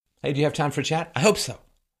Hey, do you have time for a chat? I hope so.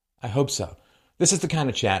 I hope so. This is the kind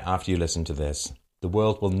of chat after you listen to this, the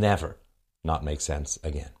world will never not make sense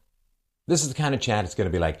again. This is the kind of chat it's going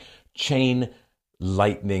to be like chain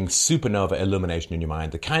lightning supernova illumination in your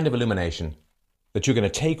mind, the kind of illumination that you're going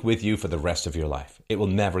to take with you for the rest of your life. It will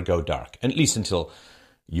never go dark, at least until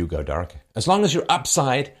you go dark. As long as you're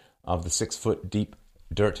upside of the 6-foot deep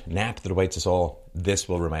dirt nap that awaits us all, this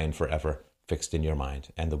will remain forever fixed in your mind,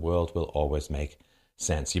 and the world will always make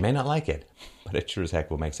sense. You may not like it, but it sure as heck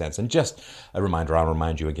will make sense. And just a reminder, I'll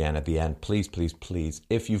remind you again at the end, please, please, please,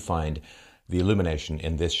 if you find the illumination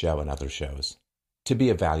in this show and other shows to be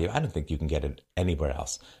of value, I don't think you can get it anywhere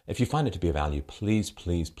else. If you find it to be of value, please,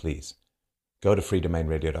 please, please go to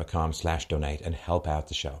freedomainradio.com/donate and help out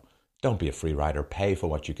the show. Don't be a free rider. Pay for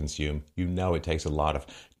what you consume. You know it takes a lot of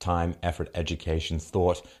time, effort, education,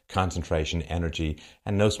 thought, concentration, energy,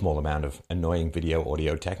 and no small amount of annoying video,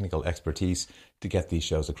 audio, technical expertise to get these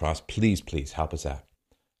shows across. Please, please help us out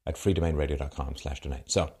at freedomainradio.com/donate.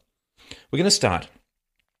 So we're going to start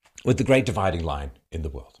with the great dividing line in the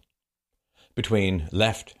world between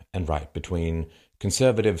left and right, between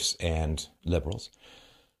conservatives and liberals,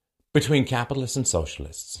 between capitalists and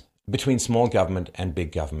socialists, between small government and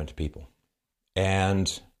big government people.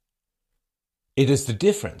 And it is the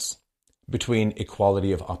difference between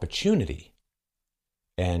equality of opportunity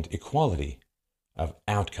and equality of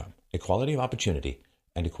outcome. Equality of opportunity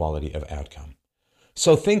and equality of outcome.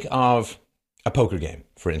 So think of a poker game,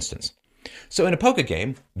 for instance. So in a poker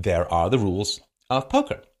game, there are the rules of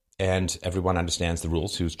poker. And everyone understands the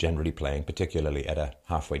rules who's generally playing, particularly at a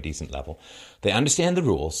halfway decent level. They understand the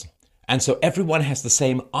rules. And so everyone has the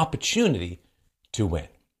same opportunity to win.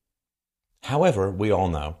 However, we all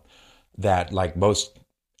know that like most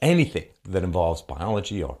anything that involves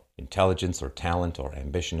biology or intelligence or talent or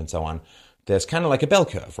ambition and so on, there's kind of like a bell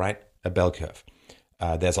curve, right? A bell curve.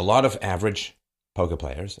 There's a lot of average poker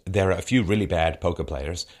players. There are a few really bad poker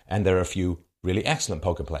players, and there are a few really excellent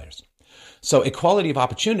poker players. So equality of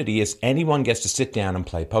opportunity is anyone gets to sit down and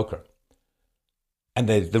play poker. And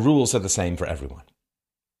the rules are the same for everyone.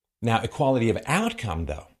 Now, equality of outcome,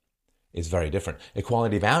 though, is very different.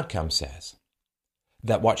 Equality of outcome says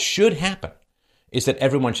that what should happen is that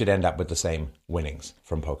everyone should end up with the same winnings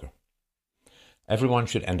from poker. Everyone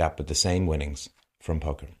should end up with the same winnings from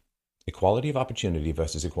poker. Equality of opportunity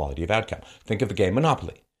versus equality of outcome. Think of the game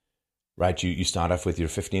Monopoly, right? You start off with your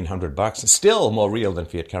 $1,500, still more real than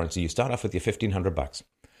fiat currency. You start off with your $1,500,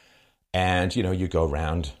 and you go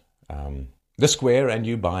around the square and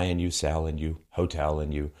you buy and you sell and you hotel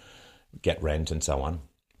and you get rent and so on.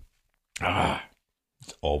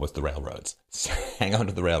 It's always the railroads. Hang on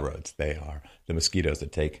to the railroads. They are the mosquitoes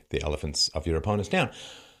that take the elephants of your opponents down.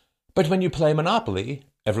 But when you play Monopoly,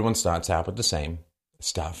 everyone starts out with the same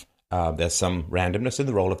stuff. There's some randomness in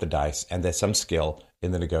the roll of the dice, and there's some skill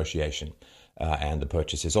in the negotiation and the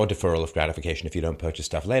purchases, or deferral of gratification if you don't purchase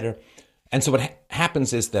stuff later. And so what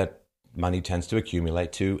happens is that money tends to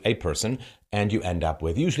accumulate to a person, and you end up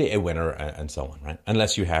with usually a winner and so on, right?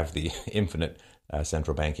 Unless you have the infinite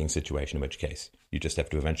central banking situation, in which case you just have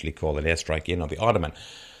to eventually call an airstrike in on the Ottoman.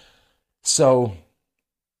 So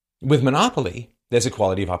with Monopoly, there's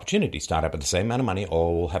equality of opportunity. Start up with the same amount of money,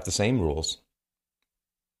 all have the same rules,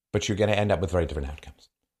 but you're going to end up with very different outcomes.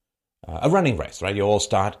 A running race, right? You all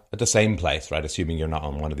start at the same place, right? Assuming you're not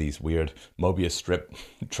on one of these weird Mobius strip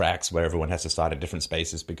tracks where everyone has to start at different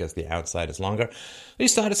spaces because the outside is longer. You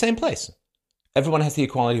start at the same place. Everyone has the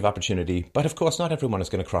equality of opportunity, but of course not everyone is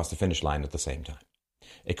going to cross the finish line at the same time.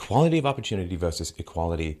 Equality of opportunity versus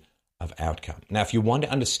equality of outcome. Now, if you want to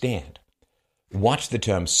understand what the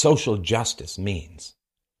term social justice means,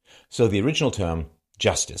 so the original term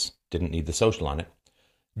justice didn't need the social on it.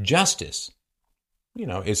 Justice,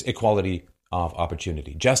 is equality of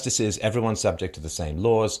opportunity. Justice is everyone's subject to the same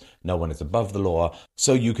laws. No one is above the law.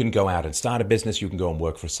 So you can go out and start a business. You can go and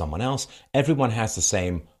work for someone else. Everyone has the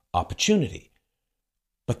same opportunity.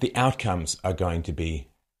 But the outcomes are going to be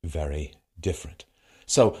very different.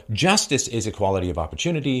 So justice is equality of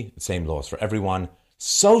opportunity, same laws for everyone.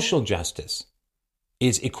 Social justice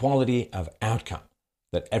is equality of outcome,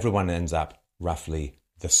 that everyone ends up roughly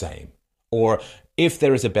the same. Or if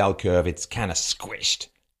there is a bell curve, it's kind of squished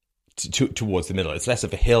towards the middle. It's less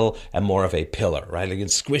of a hill and more of a pillar, right? You can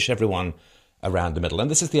squish everyone around the middle. And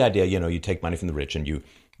this is the idea, you take money from the rich and you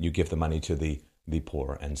give the money to the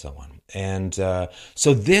poor and so on. And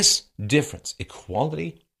so this difference,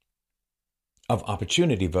 equality of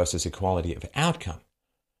opportunity versus equality of outcome,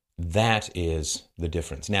 that is the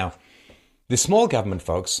difference. Now, the small government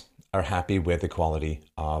folks are happy with equality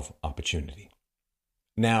of opportunity.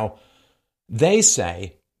 Now, they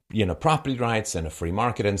say property rights and a free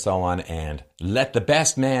market and so on, and let the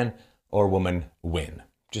best man or woman win.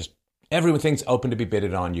 Just everything's open to be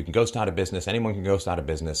bidded on. You can go start a business. Anyone can go start a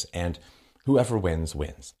business, and whoever wins,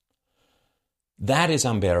 wins. That is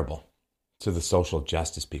unbearable to the social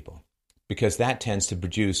justice people, because that tends to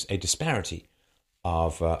produce a disparity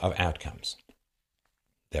of outcomes.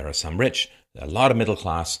 There are some rich, a lot of middle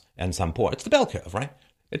class, and some poor. It's the bell curve, right?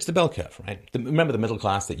 It's the bell curve, right? Remember the middle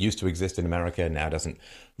class that used to exist in America now doesn't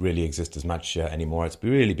really exist as much anymore. It's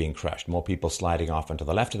really being crushed. More people sliding off onto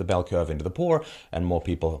the left of the bell curve into the poor, and more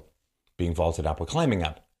people being vaulted up or climbing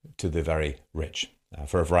up to the very rich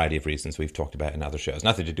for a variety of reasons we've talked about in other shows.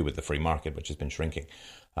 Nothing to do with the free market, which has been shrinking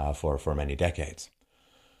for many decades.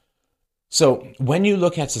 So when you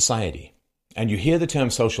look at society and you hear the term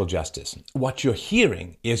social justice, what you're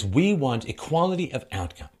hearing is we want equality of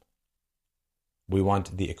outcome. We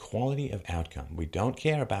want the equality of outcome. We don't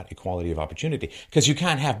care about equality of opportunity, because you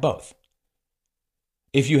can't have both.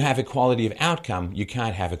 If you have equality of outcome, you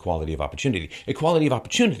can't have equality of opportunity. Equality of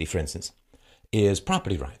opportunity, for instance, is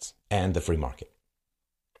property rights and the free market.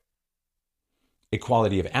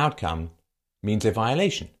 Equality of outcome means a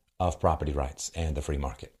violation of property rights and the free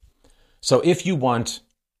market. So if you want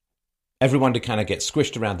everyone to kind of get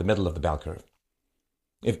squished around the middle of the bell curve,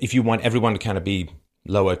 if you want everyone to kind of be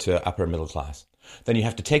lower to upper middle class, then you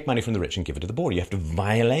have to take money from the rich and give it to the poor. You have to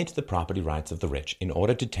violate the property rights of the rich in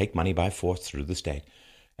order to take money by force through the state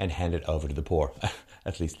and hand it over to the poor.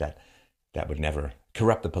 At least that would never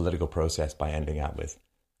corrupt the political process by ending up with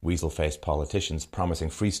weasel-faced politicians promising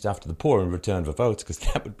free stuff to the poor in return for votes, because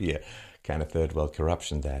that would be a kind of third world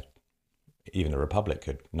corruption that even a republic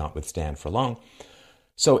could not withstand for long.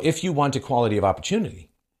 So if you want equality of opportunity,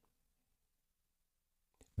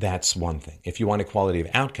 that's one thing. If you want equality of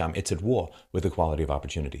outcome, it's at war with equality of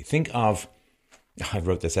opportunity. Think of, I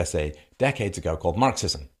wrote this essay decades ago called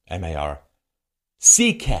Marxism, M-A-R-C-K-S-I-S-M,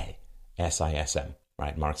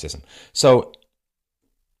 right, Marxism. So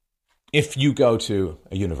if you go to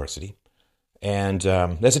a university and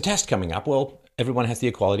there's a test coming up, well, everyone has the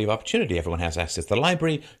equality of opportunity. Everyone has access to the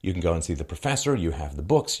library. You can go and see the professor. You have the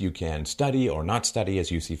books. You can study or not study as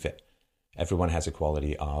you see fit. Everyone has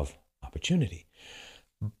equality of opportunity.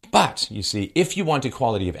 But, you see, if you want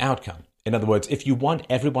equality of outcome, in other words, if you want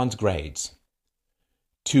everyone's grades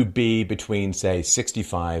to be between, say,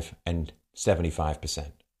 65 and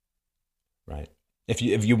 75%, right? If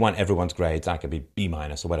you want everyone's grades, that could be B-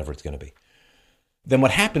 or whatever it's going to be, then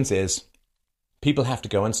what happens is people have to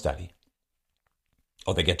go and study,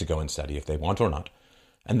 or they get to go and study if they want or not.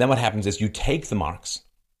 And then what happens is you take the marks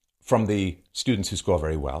from the students who score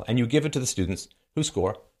very well and you give it to the students who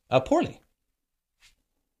score poorly.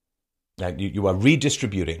 You are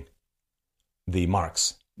redistributing the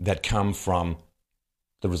marks that come from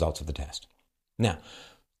the results of the test. Now,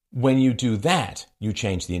 when you do that, you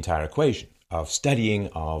change the entire equation of studying,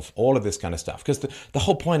 of all of this kind of stuff. Because the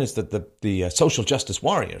whole point is that the social justice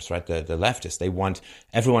warriors, right, the leftists, they want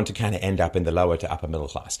everyone to kind of end up in the lower to upper middle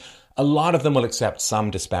class. A lot of them will accept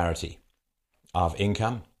some disparity of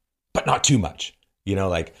income, but not too much.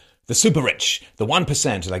 Like the super rich, the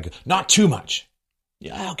 1%, like not too much.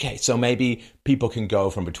 Yeah, okay, so maybe people can go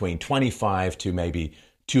from between 25 to maybe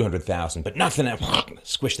 200,000, but nothing else,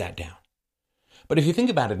 squish that down. But if you think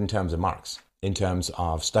about it in terms of marks, in terms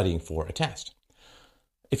of studying for a test,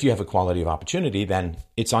 if you have equality of opportunity, then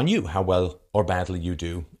it's on you how well or badly you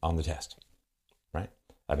do on the test, right?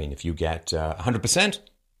 I mean, if you get 100%,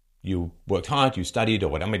 you worked hard, you studied, or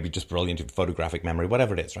whatever, maybe just brilliant photographic memory,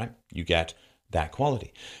 whatever it is, right? You get that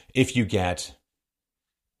quality. If you get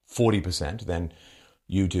 40%, then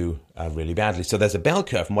you do really badly. So there's a bell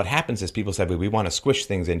curve, and what happens is people say, well, we want to squish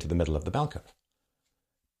things into the middle of the bell curve.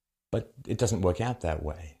 But it doesn't work out that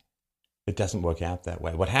way. It doesn't work out that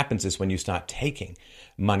way. What happens is when you start taking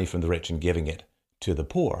money from the rich and giving it to the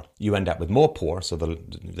poor, you end up with more poor, so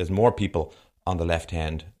there's more people on the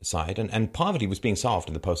left-hand side, and poverty was being solved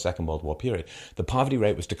in the post-Second World War period. The poverty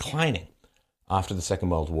rate was declining after the Second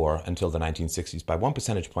World War until the 1960s by 1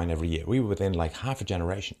 percentage point every year. We were within like half a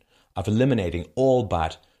generation of eliminating all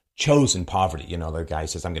but chosen poverty. The guy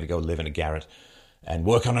says, I'm going to go live in a garret and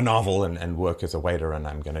work on a novel and work as a waiter, and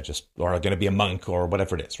I'm going to be a monk or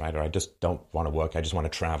whatever it is, right? Or I just don't want to work. I just want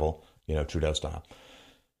to travel, Trudeau style.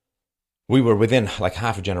 We were within like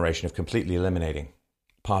half a generation of completely eliminating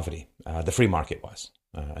poverty. The free market was.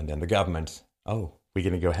 And then the government, we're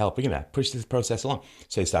going to go help. We're going to push this process along.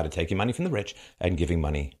 So they started taking money from the rich and giving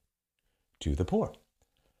money to the poor.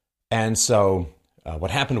 And so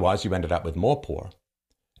what happened was you ended up with more poor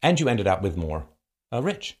and you ended up with more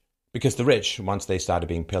rich, Because the rich, once they started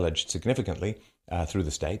being pillaged significantly through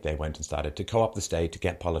the state, they went and started to co-opt the state to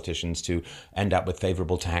get politicians to end up with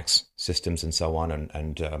favorable tax systems and so on,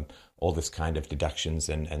 and all this kind of deductions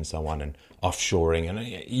and so on, and offshoring, and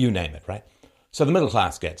you name it, right? So the middle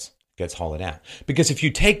class gets hollowed out. Because if you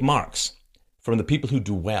take marks from the people who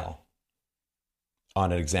do well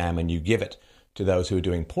on an exam and you give it to those who are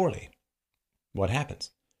doing poorly, what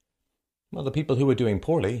happens? Well, the people who are doing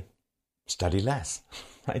poorly study less,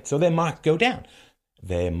 right? So their marks go down.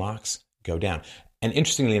 Their marks go down. And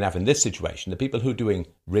interestingly enough, in this situation, the people who are doing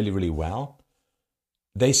really, really well,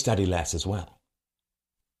 they study less as well.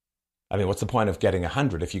 I mean, what's the point of getting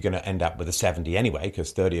 100 if you're going to end up with a 70 anyway,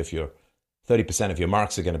 because 30% of your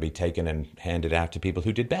marks are going to be taken and handed out to people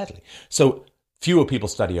who did badly. So fewer people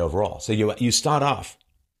study overall. So you start off,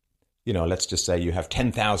 let's just say you have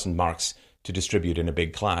 10,000 marks to distribute in a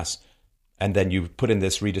big class, and then you put in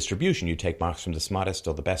this redistribution. You take marks from the smartest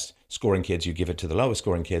or the best scoring kids, you give it to the lowest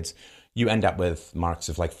scoring kids. You end up with marks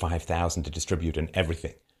of like 5,000 to distribute, and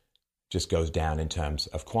everything just goes down in terms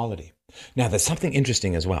of quality. Now, there's something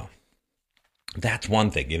interesting as well. That's one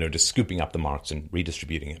thing, just scooping up the marks and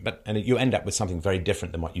redistributing it. And you end up with something very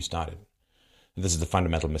different than what you started. This is the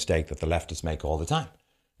fundamental mistake that the leftists make all the time,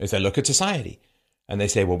 is they look at society and they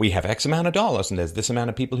say, well, we have X amount of dollars and there's this amount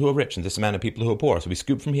of people who are rich and this amount of people who are poor. So we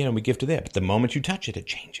scoop from here and we give to there. But the moment you touch it, it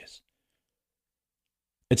changes.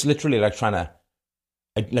 It's literally like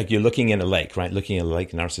you're looking in a lake, right? Looking in a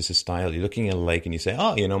lake, Narcissus style. You're looking in a lake and you say,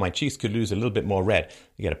 oh, my cheeks could lose a little bit more red.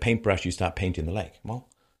 You get a paintbrush, you start painting the lake. Well,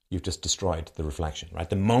 you've just destroyed the reflection, right?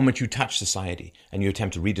 The moment you touch society and you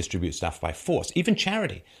attempt to redistribute stuff by force, even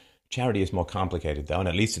charity is more complicated though, and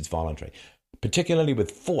at least it's voluntary. Particularly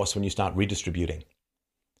with force, when you start redistributing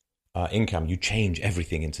income, you change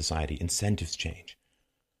everything in society. Incentives change.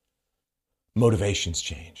 Motivations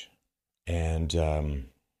change. And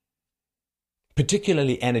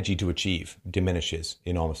particularly energy to achieve diminishes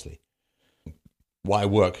enormously. Why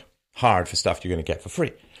work hard for stuff you're going to get for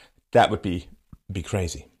free? That would be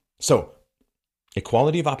crazy. So,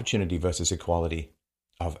 equality of opportunity versus equality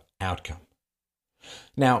of outcome.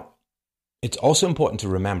 Now, it's also important to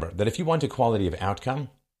remember that if you want equality of outcome,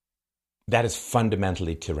 that is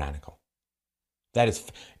fundamentally tyrannical.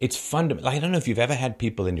 It's fundamental. I don't know if you've ever had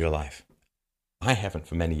people in your life. I haven't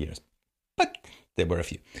for many years, but there were a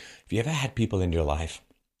few. If you ever had people in your life,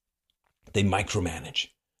 they micromanage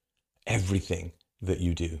everything that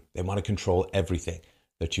you do. They want to control everything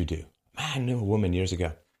that you do. I knew a woman years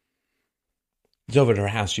ago. I was over at her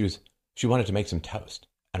house. She wanted to make some toast,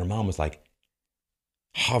 and her mom was like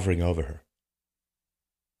hovering over her.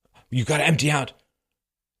 You've got to empty out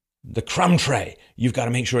the crumb tray. You've got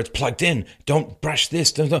to make sure it's plugged in. Don't brush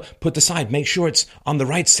this. Don't put the side. Make sure it's on the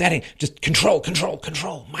right setting. Just control.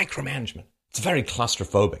 Micromanagement. It's very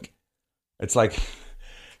claustrophobic. It's like,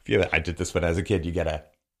 I did this when I was a kid. You get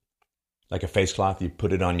a face cloth. You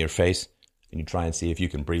put it on your face, and you try and see if you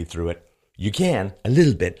can breathe through it. You can, a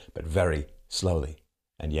little bit, but very slowly.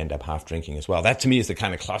 And you end up half drinking as well. That to me is the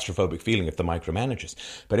kind of claustrophobic feeling of the micromanagers.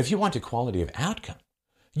 But if you want equality of outcome,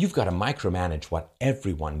 you've got to micromanage what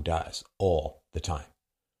everyone does all the time.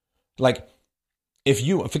 Like, if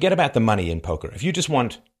you forget about the money in poker, if you just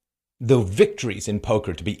want the victories in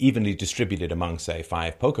poker to be evenly distributed among, say,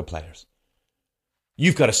 5 poker players,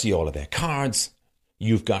 you've got to see all of their cards.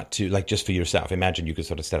 You've got to, just for yourself, imagine you could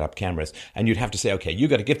sort of set up cameras and you'd have to say, okay, you've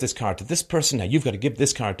got to give this card to this person. Now you've got to give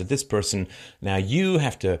this card to this person. Now you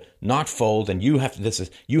have to not fold and you have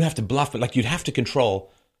to bluff. But you'd have to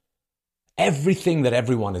control everything that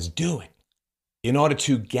everyone is doing in order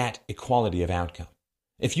to get equality of outcome.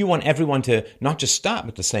 If you want everyone to not just start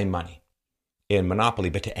with the same money in Monopoly,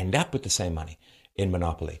 but to end up with the same money in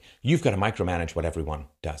Monopoly, you've got to micromanage what everyone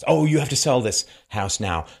does. Oh, you have to sell this house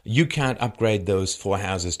now. You can't upgrade those 4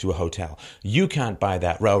 houses to a hotel. You can't buy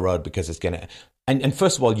that railroad because it's going to... And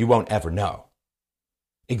first of all, you won't ever know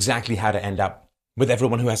exactly how to end up with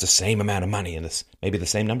everyone who has the same amount of money and maybe the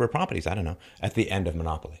same number of properties, I don't know, at the end of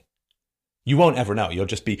Monopoly. You won't ever know. You'll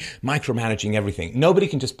just be micromanaging everything. Nobody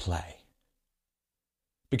can just play.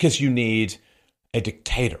 Because you need a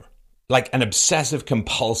dictator, like an obsessive,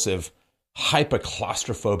 compulsive,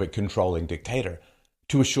 hyper-claustrophobic controlling dictator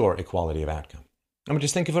to assure equality of outcome. I mean,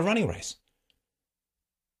 just think of a running race.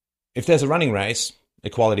 If there's a running race,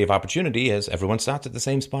 equality of opportunity is everyone starts at the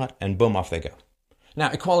same spot and boom, off they go. Now,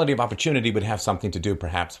 equality of opportunity would have something to do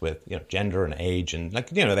perhaps with gender and age and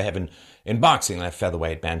they have in boxing, they have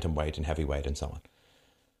featherweight, bantamweight, and heavyweight and so on.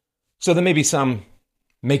 So there may be some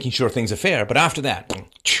making sure things are fair, but after that,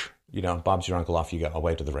 Bob's your uncle, off you go,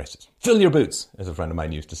 away to the races. Fill your boots, as a friend of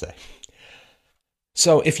mine used to say.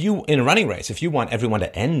 So if you, in a running race, if you want everyone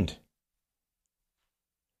to end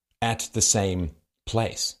at the same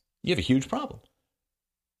place, you have a huge problem.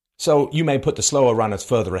 So you may put the slower runners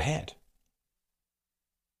further ahead,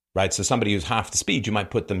 right? So somebody who's half the speed, you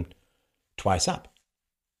might put them twice up.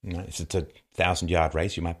 If it's a 1,000-yard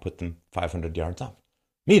race, you might put them 500 yards up.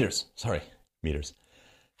 Meters.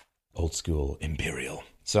 Old school, imperial.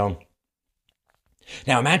 So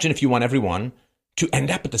now imagine if you want everyone to end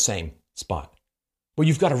up at the same spot. Well,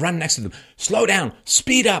 you've got to run next to them. Slow down.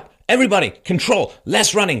 Speed up. Everybody, control.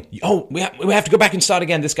 Less running. Oh, we have to go back and start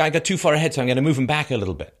again. This guy got too far ahead, so I'm going to move him back a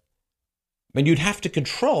little bit. I mean, you'd have to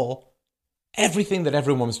control everything that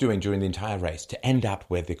everyone was doing during the entire race to end up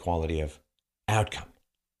with the quality of outcome.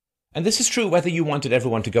 And this is true whether you wanted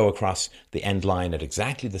everyone to go across the end line at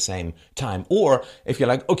exactly the same time, or if you're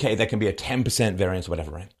like, okay, there can be a 10% variance,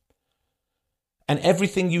 whatever, right? And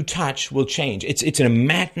everything you touch will change. It's an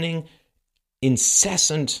maddening,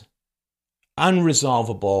 incessant,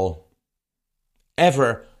 unresolvable,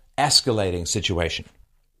 ever escalating situation.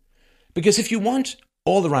 Because if you want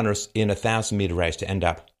all the runners in a 1,000-meter race to end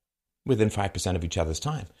up within 5% of each other's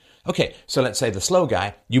time, okay, so let's say the slow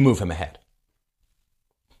guy, you move him ahead.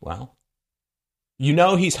 Well, you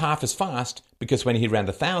know he's half as fast because when he ran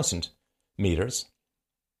the 1,000 meters,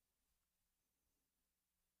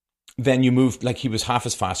 then you move, like he was half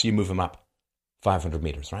as fast, so you move him up 500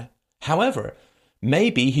 meters, right? However,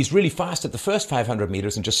 maybe he's really fast at the first 500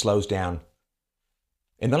 meters and just slows down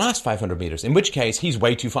in the last 500 meters, in which case he's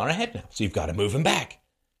way too far ahead now. So you've got to move him back.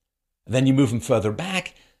 Then you move him further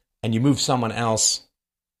back and you move someone else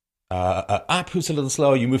up who's a little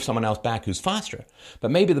slower. You move someone else back who's faster. But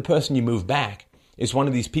maybe the person you move back is one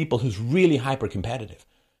of these people who's really hyper-competitive.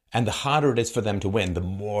 And the harder it is for them to win, the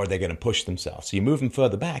more they're going to push themselves. So you move him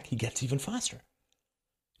further back, he gets even faster.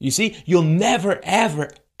 You see, you'll never,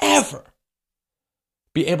 ever, ever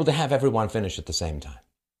be able to have everyone finish at the same time.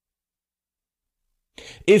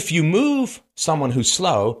 If you move someone who's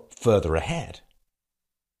slow further ahead,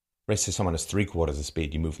 let's say someone is 3/4 the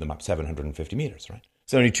speed, you move them up 750 meters, right?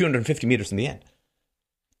 So only 250 meters in the end.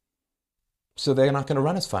 So they're not going to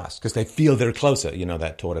run as fast because they feel they're closer. You know,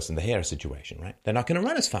 that tortoise and the hare situation, right? They're not going to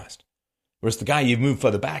run as fast. Whereas the guy you've moved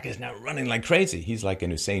further back is now running like crazy. He's like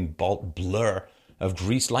an Usain Bolt blur of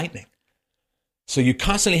greased lightning. So you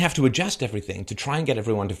constantly have to adjust everything to try and get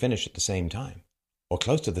everyone to finish at the same time or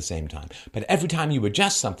close to the same time. But every time you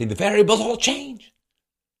adjust something, the variables all change.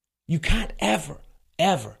 You can't ever,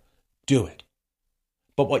 ever do it.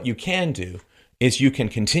 But what you can do is you can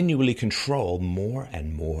continually control more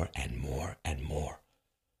and more and more and more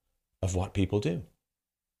of what people do.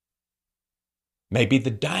 Maybe the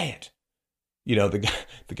diet. You know, the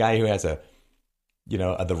guy who has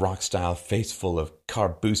the rock style face full of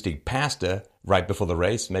carb boosting pasta right before the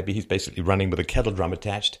race. Maybe he's basically running with a kettle drum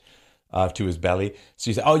attached to his belly. So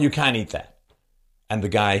you say, oh, you can't eat that. And the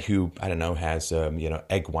guy who, I don't know, has,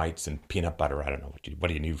 egg whites and peanut butter. I don't know. What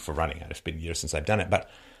do you need for running? It's been years since I've done it. But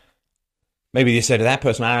maybe you say to that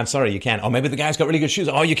person, I'm sorry, you can't. Or maybe the guy's got really good shoes.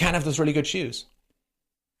 Oh, you can't have those really good shoes.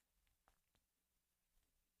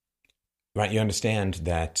 Right, you understand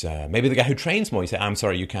that maybe the guy who trains more, you say, I'm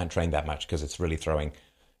sorry, you can't train that much because it's really throwing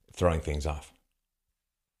things off.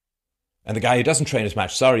 And the guy who doesn't train as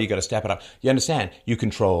much, sorry, you got to step it up. You understand, you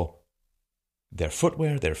control their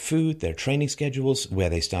footwear, their food, their training schedules, where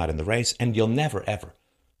they start in the race, and you'll never, ever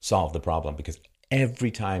solve the problem because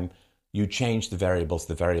every time you change the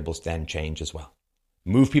variables then change as well.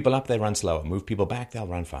 Move people up, they run slower. Move people back, they'll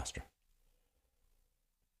run faster.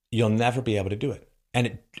 You'll never be able to do it.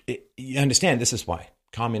 And you understand, this is why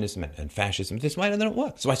communism and fascism, this is why they don't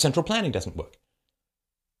work. This is why central planning doesn't work.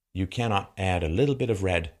 You cannot add a little bit of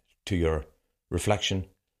red to your reflection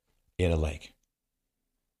in a lake.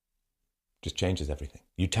 Just changes everything.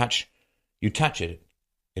 You touch it,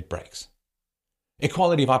 it breaks.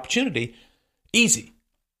 Equality of opportunity, easy.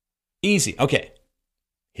 Okay,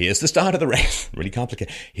 here's the start of the race. Really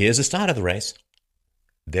complicated. Here's the start of the race.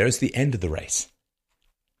 There's the end of the race.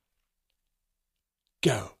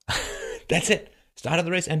 Go. That's it. Start of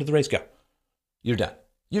the race, end of the race, go. You're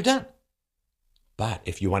done. But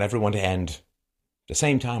if you want everyone to end the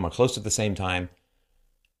same time or close to the same time,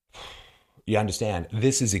 you understand,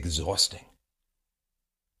 this is exhausting.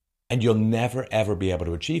 And you'll never, ever be able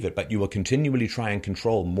to achieve it, but you will continually try and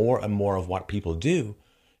control more and more of what people do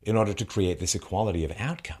in order to create this equality of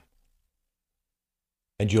outcome.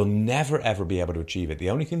 And you'll never, ever be able to achieve it. The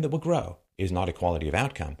only thing that will grow is not equality of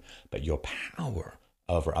outcome, but your power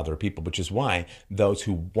over other people, which is why those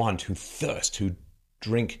who want, who thirst, who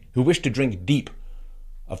wish to drink deep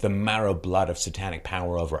of the marrow blood of satanic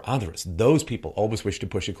power over others, those people always wish to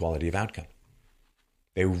push equality of outcome.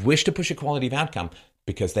 They wish to push equality of outcome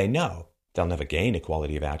because they know they'll never gain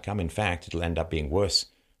equality of outcome. In fact, it'll end up being worse.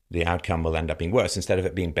 The outcome will end up being worse. Instead of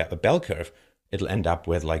it being a bell curve, it'll end up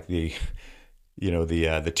with like the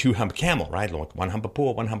two-hump camel, right? Like one hump of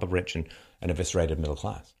poor, one hump of rich, and an eviscerated middle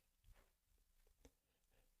class.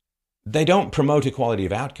 They don't promote equality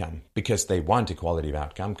of outcome because they want equality of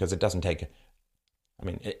outcome, because it doesn't take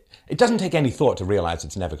any thought to realize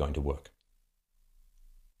it's never going to work.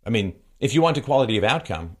 I mean, if you want equality of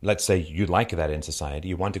outcome, let's say you like that in society,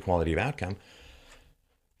 you want equality of outcome,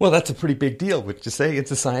 well, that's a pretty big deal, would you say, in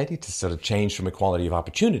society, to sort of change from equality of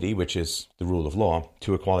opportunity, which is the rule of law,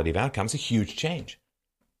 to equality of outcome. It's a huge change.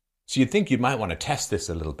 So you'd think you might want to test this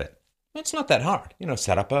a little bit. It's not that hard.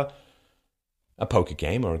 Set up a poker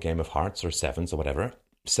game or a game of hearts or sevens or whatever.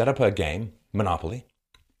 Set up a game, Monopoly,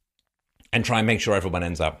 and try and make sure everyone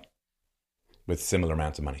ends up with similar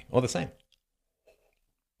amounts of money or the same.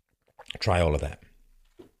 Try all of that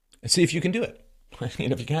and see if you can do it.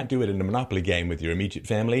 If you can't do it in a Monopoly game with your immediate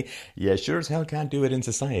family, you sure as hell can't do it in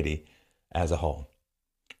society as a whole.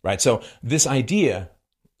 Right? So this idea,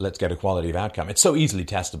 let's get equality of outcome, it's so easily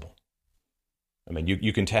testable. I mean,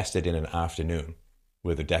 you can test it in an afternoon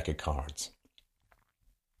with a deck of cards.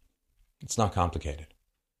 It's not complicated.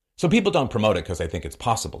 So people don't promote it because they think it's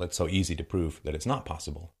possible. It's so easy to prove that it's not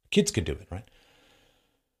possible. Kids could do it, right?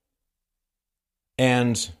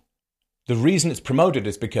 And the reason it's promoted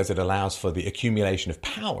is because it allows for the accumulation of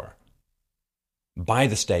power by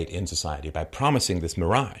the state in society. By promising this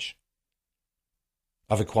mirage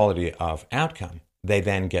of equality of outcome, they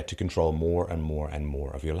then get to control more and more and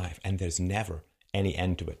more of your life. And there's never any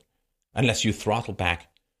end to it unless you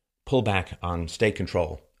pull back on state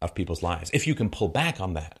control of people's lives. If you can pull back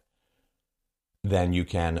on that, then you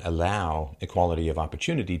can allow equality of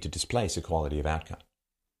opportunity to displace equality of outcome.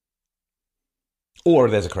 Or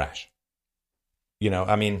there's a crash.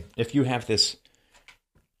 If you have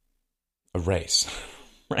a race,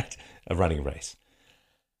 right? A running race.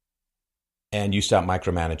 And you start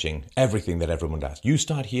micromanaging everything that everyone does. You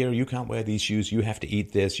start here, you can't wear these shoes, you have to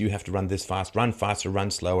eat this, you have to run this fast, run faster,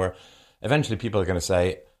 run slower. Eventually people are going to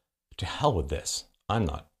say, to hell with this. I'm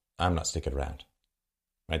not sticking around.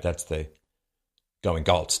 Right? That's the going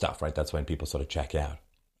Galt stuff, right? That's when people sort of check out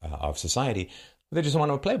of society. They just don't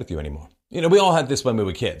want to play with you anymore. We all had this when we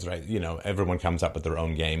were kids, right? Everyone comes up with their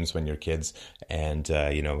own games when you're kids. And,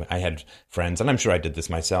 I had friends, and I'm sure I did this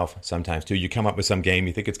myself sometimes too. You come up with some game,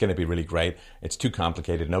 you think it's going to be really great. It's too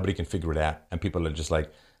complicated. Nobody can figure it out. And people are just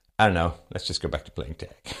like, I don't know, let's just go back to playing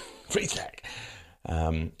tag. Free tag.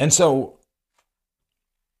 And so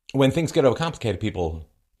when things get overcomplicated, people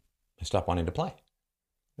stop wanting to play.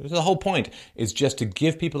 The whole point is just to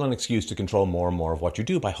give people an excuse to control more and more of what you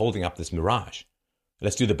do by holding up this mirage.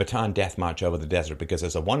 Let's do the Bataan Death March over the desert because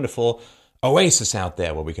there's a wonderful oasis out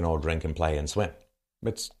there where we can all drink and play and swim.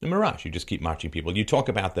 It's a mirage. You just keep marching people. You talk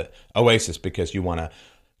about the oasis because you want to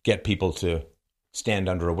get people to stand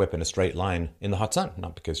under a whip in a straight line in the hot sun,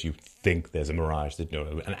 not because you think there's a mirage,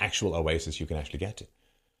 an actual oasis you can actually get to.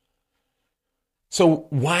 So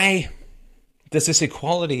why does this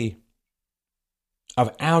equality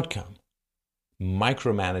of outcome,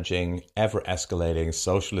 micromanaging, ever-escalating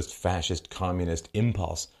socialist, fascist, communist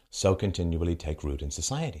impulse so continually take root in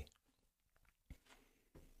society?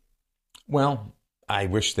 Well, I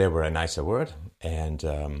wish there were a nicer word, and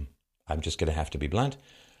I'm just going to have to be blunt,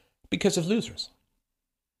 because of losers.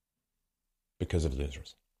 Because of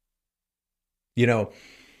losers.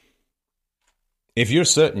 If you're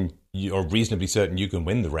certain, or reasonably certain you can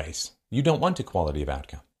win the race, you don't want equality of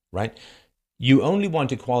outcome, right? You only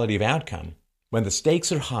want equality of outcome when the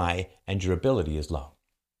stakes are high and your ability is low.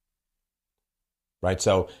 Right?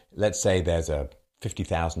 So let's say there's a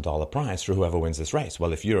 $50,000 prize for whoever wins this race.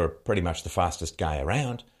 Well, if you're pretty much the fastest guy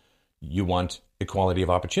around, you want equality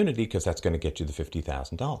of opportunity because that's going to get you the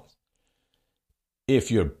 $50,000.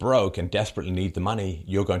 If you're broke and desperately need the money,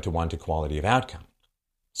 you're going to want equality of outcome.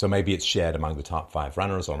 So maybe it's shared among the top 5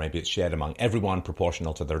 runners, or maybe it's shared among everyone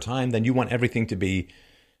proportional to their time. Then you want everything to be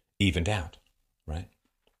evened out. Right?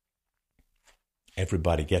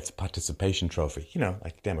 Everybody gets a participation trophy,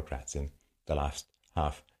 like Democrats in the last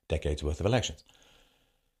half decade's worth of elections.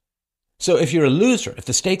 So if you're a loser, if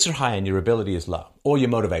the stakes are high and your ability is low, or your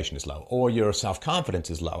motivation is low, or your self-confidence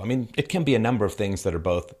is low, it can be a number of things that are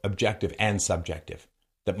both objective and subjective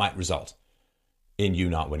that might result in you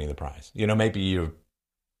not winning the prize. Maybe you're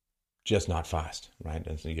just not fast, right?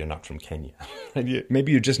 You're not from Kenya.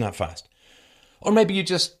 Maybe you're just not fast. Or maybe you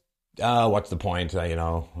just what's the point?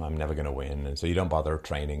 I'm never going to win. And so you don't bother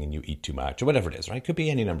training and you eat too much or whatever it is, right? Could be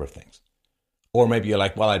any number of things. Or maybe you're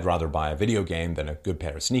like, well, I'd rather buy a video game than a good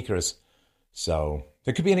pair of sneakers. So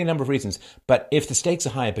There could be any number of reasons. But if the stakes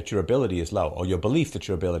are high but your ability is low, or your belief that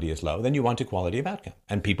your ability is low, then you want equality of outcome.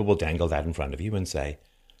 And people will dangle that in front of you and say,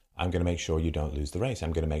 I'm going to make sure you don't lose the race.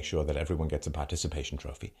 I'm going to make sure that everyone gets a participation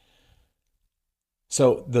trophy.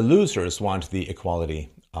 So the losers want the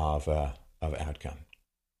equality of outcome.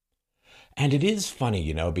 And it is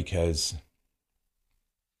funny, because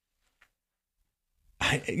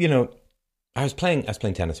I was playing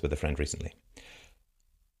tennis with a friend recently,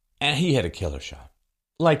 and he had a killer shot.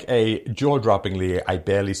 Like a jaw-droppingly, I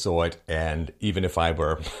barely saw it, and even if I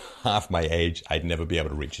were half my age, I'd never be able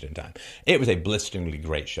to reach it in time. It was a blisteringly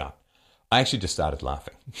great shot. I actually just started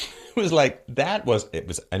laughing. It was like,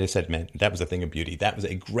 and I said, man, that was a thing of beauty. That was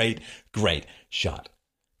a great, great shot.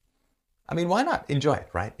 I mean, why not? Enjoy it,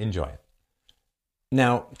 right? Enjoy it.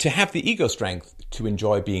 Now, to have the ego strength to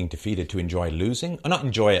enjoy being defeated, to enjoy losing, or not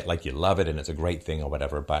enjoy it like you love it and it's a great thing or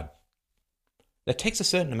whatever, but that takes a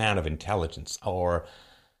certain amount of intelligence or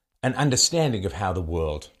an understanding of how the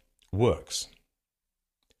world works.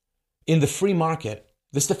 In the free market,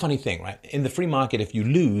 this is the funny thing, right? In the free market, if you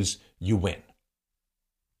lose, you win.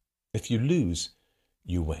 If you lose,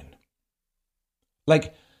 you win.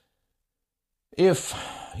 Like, if,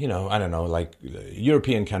 I don't know, like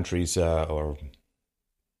European countries or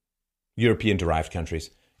European-derived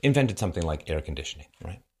countries invented something like air conditioning,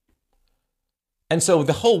 right? And so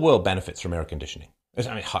the whole world benefits from air conditioning.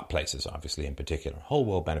 I mean, hot places, obviously, in particular. The whole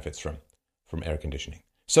world benefits from air conditioning.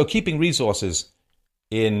 So keeping resources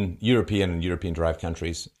in European and European-derived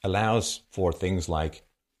countries allows for things like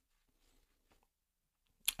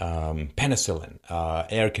penicillin,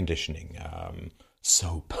 air conditioning,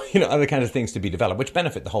 soap, other kinds of things to be developed, which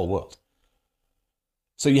benefit the whole world.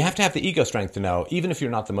 So you have to have the ego strength to know, even if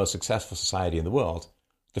you're not the most successful society in the world,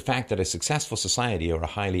 the fact that a successful society or a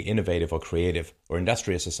highly innovative or creative or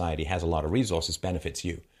industrious society has a lot of resources benefits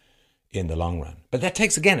you in the long run. But that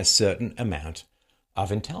takes, again, a certain amount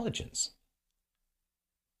of intelligence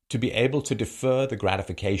to be able to defer the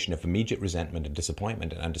gratification of immediate resentment and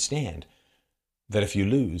disappointment and understand that if you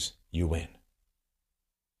lose, you win.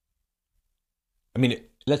 I mean,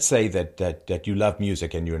 let's say that you love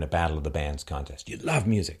music and you're in a Battle of the Bands contest. You love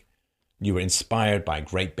music. You were inspired by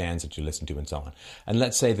great bands that you listen to and so on. And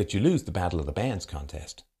let's say that you lose the Battle of the Bands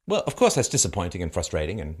contest. Well, of course, that's disappointing and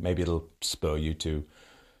frustrating, and maybe it'll spur you to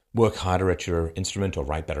work harder at your instrument or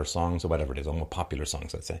write better songs or whatever it is, or more popular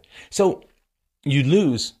songs, let's say. So you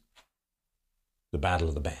lose the Battle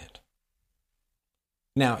of the Band.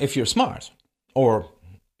 Now, if you're smart, or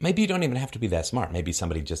maybe you don't even have to be that smart, maybe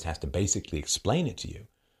somebody just has to basically explain it to you,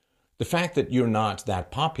 the fact that you're not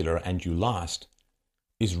that popular and you lost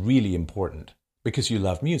is really important because you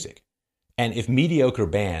love music. And if mediocre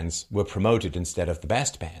bands were promoted instead of the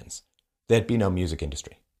best bands, there'd be no music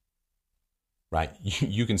industry. Right?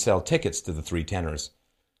 You can sell tickets to the Three Tenors.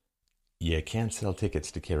 You can't sell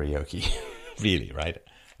tickets to karaoke. Really, right?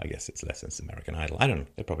 I guess it's less than American Idol. I don't know.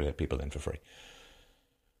 They probably let people in for free.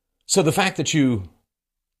 So the fact that you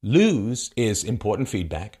lose is important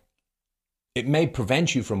feedback. It may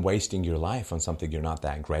prevent you from wasting your life on something you're not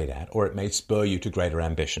that great at, or it may spur you to greater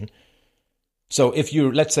ambition. So if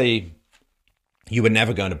you, let's say, you were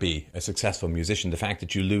never going to be a successful musician, the fact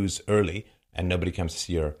that you lose early and nobody comes to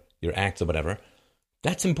see your acts or whatever,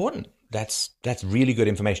 that's important. That's really good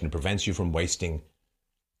information. It prevents you from wasting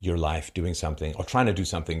your life doing something or trying to do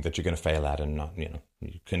something that you're going to fail at and not,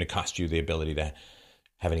 going to cost you the ability to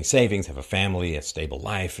have any savings, have a family, a stable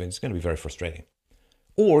life. It's going to be very frustrating.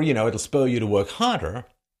 Or, it'll spur you to work harder.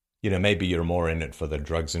 Maybe you're more in it for the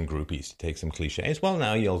drugs and groupies, to take some cliches. Well,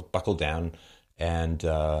 now you'll buckle down and,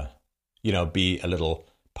 be a little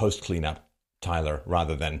post-cleanup Tyler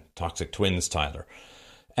rather than Toxic Twins Tyler.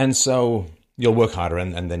 And so you'll work harder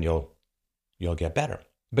and then you'll get better.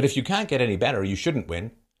 But if you can't get any better, you shouldn't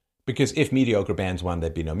win, because if mediocre bands won,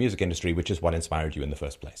 there'd be no music industry, which is what inspired you in the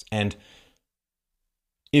first place. And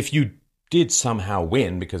if you did somehow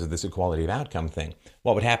win because of this equality of outcome thing,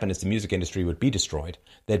 what would happen is the music industry would be destroyed.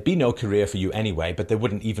 There'd be no career for you anyway, but there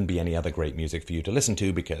wouldn't even be any other great music for you to listen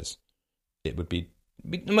to because it would be...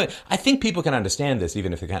 I think people can understand this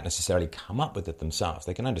even if they can't necessarily come up with it themselves.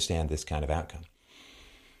 They can understand this kind of outcome.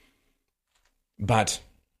 But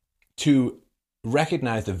to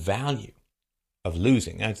recognize the value of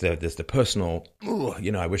losing, there's the personal,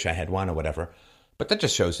 I wish I had won or whatever, but that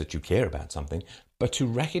just shows that you care about something. But to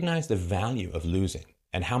recognize the value of losing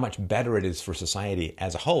and how much better it is for society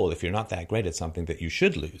as a whole if you're not that great at something that you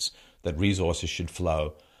should lose, that resources should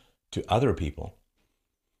flow to other people.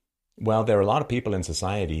 Well, there are a lot of people in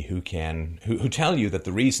society who tell you that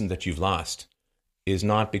the reason that you've lost is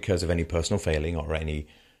not because of any personal failing or any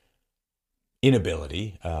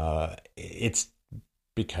inability. It's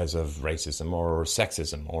because of racism or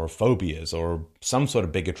sexism or phobias or some sort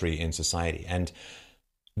of bigotry in society. And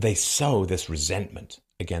they sow this resentment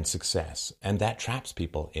against success, and that traps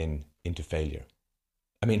people into failure.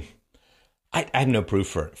 I mean, I have no proof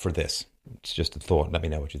for this. It's just a thought. Let me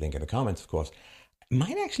know what you think in the comments, of course. It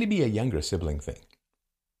might actually be a younger sibling thing.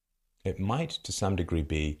 It might, to some degree,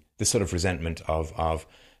 be this sort of resentment of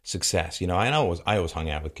success. You know, I always hung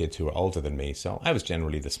out with kids who were older than me, so I was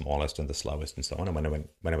generally the smallest and the slowest and so on. And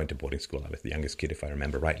when I went to boarding school, I was the youngest kid, if I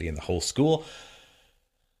remember rightly, in the whole school.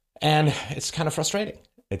 And it's kind of frustrating.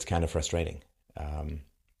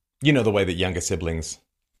 You know, the way that younger siblings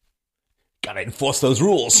gotta enforce those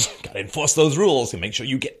rules and make sure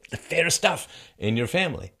you get the fair stuff in your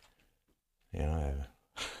family. You know,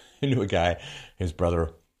 I knew a guy, his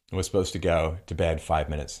brother was supposed to go to bed 5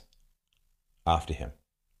 minutes after him.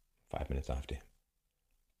 5 minutes after him.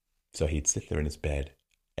 So he'd sit there in his bed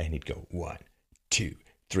and he'd go 1, 2,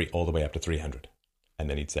 3, all the way up to 300. And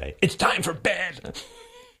then he'd say, "It's time for bed."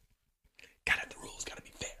 Gotta have the rules, gotta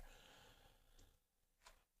be fair.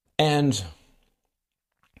 And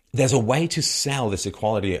there's a way to sell this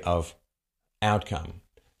equality of outcome.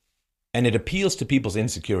 And it appeals to people's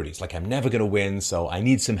insecurities, like I'm never going to win, so I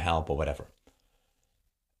need some help or whatever.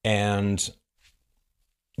 And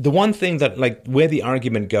the one thing that, like, where the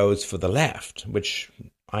argument goes for the left, which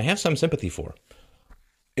I have some sympathy for,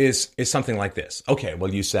 is something like this. Okay,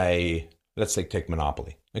 well, you say, let's say, take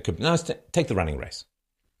Monopoly. Let's take the running race.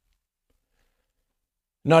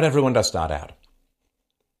 Not everyone does start out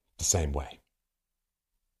the same way.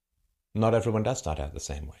 Not everyone does start out the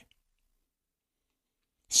same way.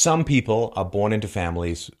 Some people are born into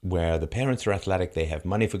families where the parents are athletic, they have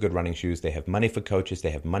money for good running shoes, they have money for coaches,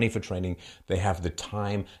 they have money for training, they have the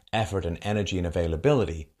time, effort, and energy and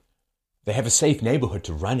availability. They have a safe neighborhood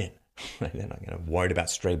to run in. They're not worried about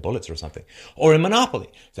stray bullets or something. Or in Monopoly.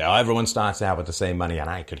 So everyone starts out with the same money, and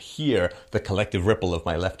I could hear the collective ripple of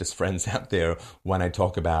my leftist friends out there when I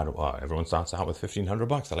talk about, well, everyone starts out with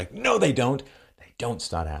 $1,500. They're like, no, they don't. They don't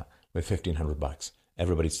start out with $1,500.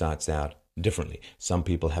 Everybody starts out differently. Some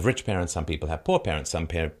people have rich parents, some people have poor parents, some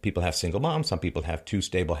people have single moms, some people have 2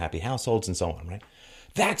 stable, happy households, and so on, right?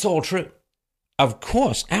 That's all true. Of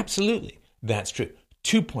course, absolutely, that's true.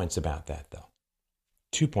 2 points about that, though.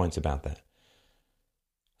 2 points about that.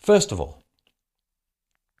 First of all,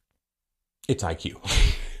 it's IQ.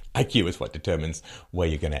 IQ is what determines where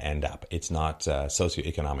you're going to end up. It's not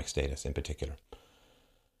socioeconomic status in particular.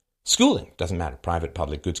 Schooling doesn't matter. Private,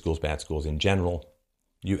 public, good schools, bad schools. In general,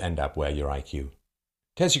 you end up where your IQ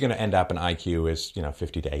tells you're going to end up. An IQ is,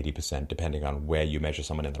 50 to 80%, depending on where you measure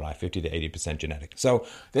someone in their life. 50 to 80% genetic. So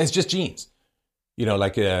there's just genes.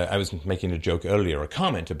 I was making a joke earlier, a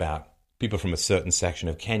comment about people from a certain section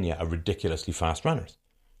of Kenya are ridiculously fast runners.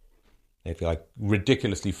 They feel like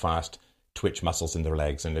ridiculously fast twitch muscles in their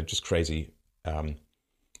legs, and they're just crazy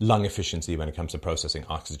lung efficiency when it comes to processing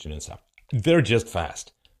oxygen and stuff. They're just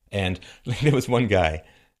fast. And there was one guy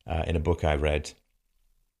in a book I read,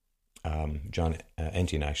 John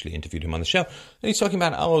Entian actually interviewed him on the show, and he's talking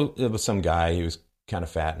about, there was some guy who was kind of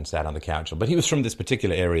fat and sat on the couch, but he was from this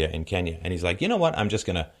particular area in Kenya, and he's like, you know what, I'm just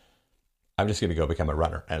gonna go become a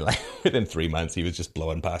runner. And like within 3 months, he was just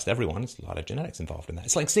blowing past everyone. There's a lot of genetics involved in that.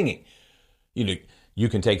 It's like singing. You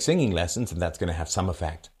can take singing lessons, and that's going to have some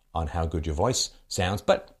effect on how good your voice sounds.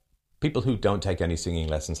 But people who don't take any singing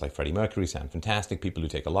lessons, like Freddie Mercury, sound fantastic. People who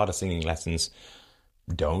take a lot of singing lessons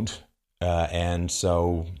don't. And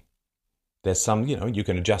so there's some, you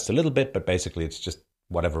can adjust a little bit, but basically it's just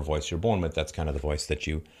whatever voice you're born with. That's kind of the voice that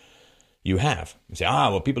you have. You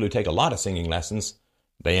say, people who take a lot of singing lessons,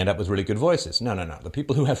 they end up with really good voices. No. The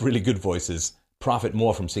people who have really good voices profit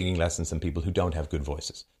more from singing lessons than people who don't have good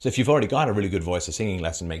voices. So if you've already got a really good voice, a singing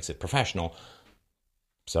lesson makes it professional.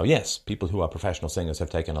 So yes, people who are professional singers have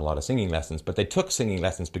taken a lot of singing lessons, but they took singing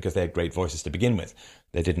lessons because they had great voices to begin with.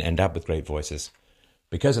 They didn't end up with great voices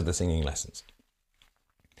because of the singing lessons.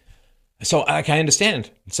 So I can understand.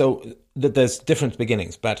 So that there's different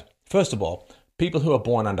beginnings. But first of all, people who are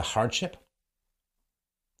born under hardship,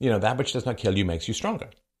 that which does not kill you makes you stronger,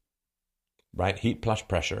 right? Heat plus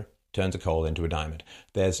pressure turns a coal into a diamond.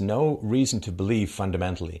 There's no reason to believe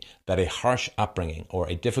fundamentally that a harsh upbringing or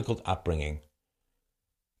a difficult upbringing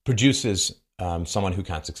produces someone who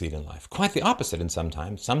can't succeed in life. Quite the opposite. And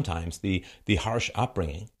sometimes the harsh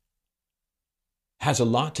upbringing has a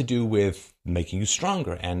lot to do with making you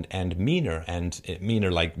stronger and meaner, and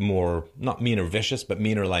meaner like more, not meaner vicious, but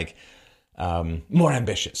meaner like more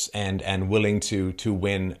ambitious and willing to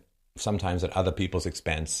win sometimes at other people's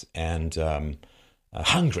expense, and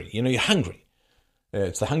hungry. You're hungry.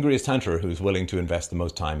 It's the hungriest hunter who's willing to invest the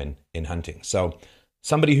most time in hunting. So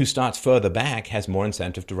Somebody who starts further back has more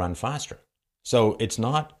incentive to run faster. So it's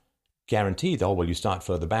not guaranteed, oh, well, you start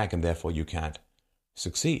further back and therefore you can't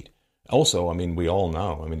succeed. Also, I mean, we all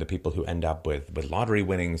know, I mean, the people who end up with lottery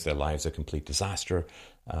winnings, their lives are a complete disaster.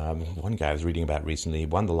 One guy I was reading about recently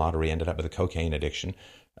won the lottery, ended up with a cocaine addiction,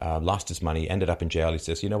 lost his money, ended up in jail. He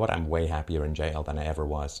says, you know what, I'm way happier in jail than I ever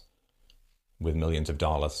was with millions of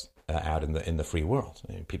dollars out in the free world.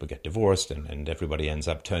 I mean, people get divorced and everybody ends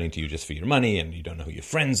up turning to you just for your money and you don't know who your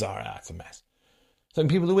friends are. It's a mess. Some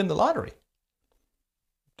people who win the lottery,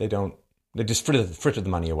 they just fritter the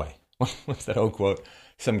money away. What's that old quote?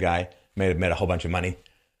 Some guy made a whole bunch of money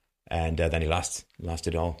and then he lost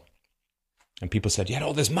it all. And people said, you had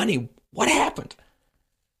all this money. What happened?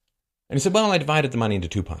 And he said, well, I divided the money into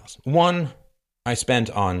two piles. One, I spent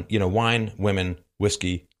on, wine, women,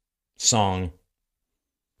 whiskey, song.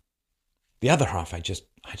 The other half, I just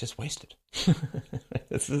wasted.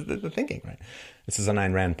 This is the thinking, right? This is an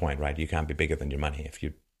Ayn Rand point, right? You can't be bigger than your money. If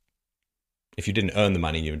you didn't earn the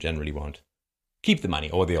money, you generally won't keep the money.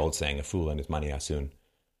 Or the old saying, a fool and his money are soon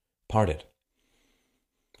parted.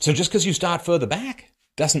 So just because you start further back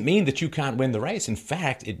doesn't mean that you can't win the race. In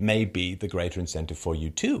fact, it may be the greater incentive for you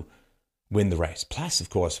to win the race. Plus, of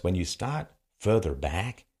course, when you start further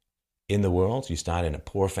back in the world, you start in a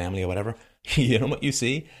poor family or whatever, you know what you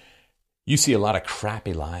see? You see a lot of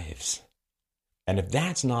crappy lives. And if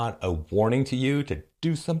that's not a warning to you to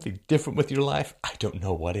do something different with your life, I don't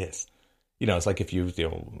know what is. It's like if you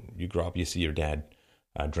grow up, you see your dad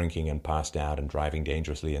drinking and passed out and driving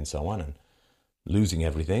dangerously and so on and losing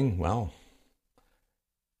everything. Well,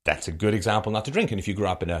 that's a good example not to drink. And if you grew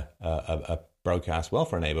up in a broke-ass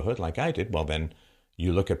welfare neighborhood like I did, well, then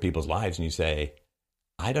you look at people's lives and you say,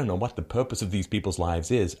 I don't know what the purpose of these people's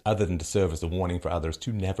lives is other than to serve as a warning for others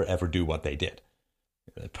to never, ever do what they did.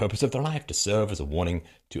 The purpose of their life, to serve as a warning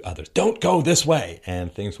to others. Don't go this way,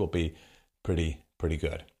 and things will be pretty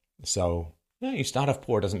good. So, you start off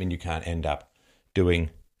poor doesn't mean you can't end up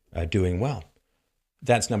doing well.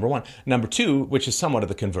 That's number one. Number two, which is somewhat of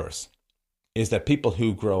the converse, is that people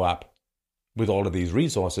who grow up with all of these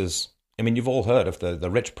resources, I mean, you've all heard of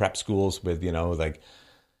the rich prep schools with,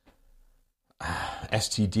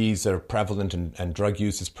 STDs are prevalent and drug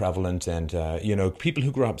use is prevalent. And, people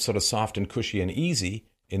who grow up sort of soft and cushy and easy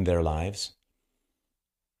in their lives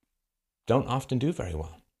don't often do very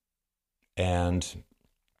well. And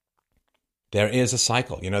there is a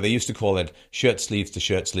cycle. They used to call it shirt sleeves to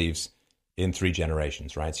shirt sleeves in 3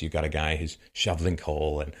 generations, right? So you've got a guy who's shoveling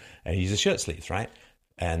coal and he's a shirt sleeves, right?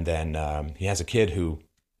 And then he has a kid who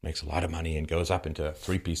makes a lot of money and goes up into a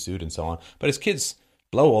 3-piece suit and so on. But his kids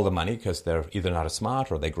blow all the money because they're either not as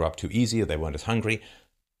smart or they grew up too easy or they weren't as hungry.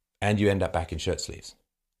 And you end up back in shirt sleeves.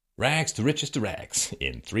 Rags to riches to rags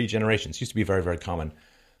in 3 generations. Used to be a very, very common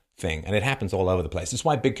thing. And it happens all over the place. It's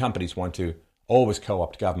why big companies want to always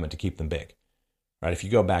co-opt government to keep them big. Right? If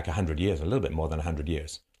you go back 100 years, a little bit more than 100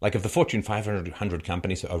 years, like if the Fortune 500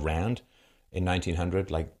 companies are around in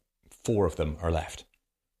 1900, like 4 of them are left.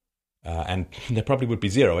 And there probably would be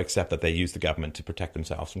 0, except that they use the government to protect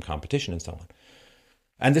themselves from competition and so on.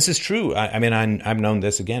 And this is true. I've known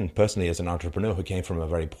this, again, personally as an entrepreneur who came from a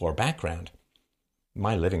very poor background.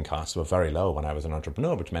 My living costs were very low when I was an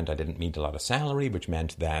entrepreneur, which meant I didn't need a lot of salary, which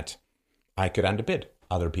meant that I could underbid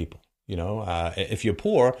other people. If you're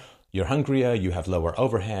poor, you're hungrier, you have lower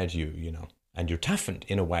overhead, and you're toughened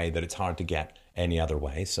in a way that it's hard to get any other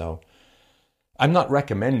way. So I'm not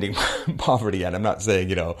recommending poverty, and I'm not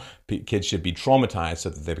saying, kids should be traumatized so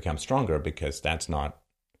that they become stronger, because that's not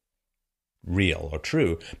real or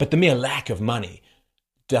true. But the mere lack of money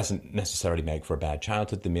doesn't necessarily make for a bad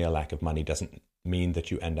childhood. The mere lack of money doesn't mean that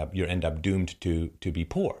you end up doomed to be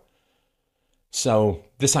poor. So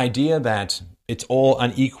this idea that it's all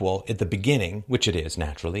unequal at the beginning, which it is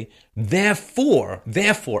naturally, therefore,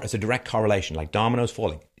 as a direct correlation, like dominoes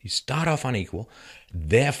falling, you start off unequal,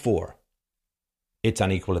 therefore it's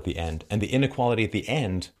unequal at the end. And the inequality at the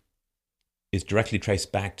end is directly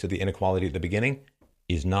traced back to the inequality at the beginning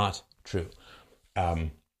is not true.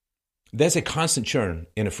 There's a constant churn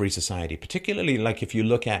in a free society, particularly like if you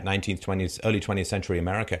look at 19th, 20th, early 20th century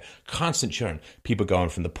America, constant churn. People going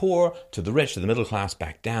from the poor to the rich to the middle class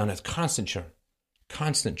back down. It's constant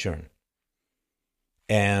churn.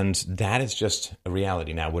 And that is just a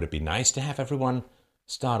reality. Now, would it be nice to have everyone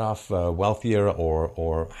start off wealthier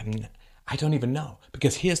or I don't even know.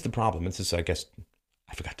 Because here's the problem. This is, I guess,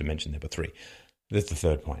 I forgot to mention number 3. This is the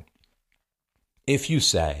third point. If you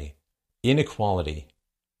say inequality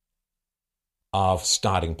of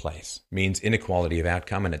starting place means inequality of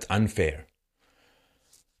outcome and it's unfair,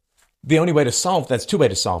 the only way to solve that's 2 ways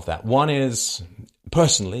to solve that. One is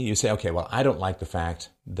personally, you say, okay, well, I don't like the fact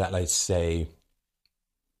that, let's say,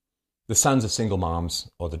 the sons of single moms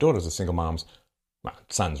or the daughters of single moms, well,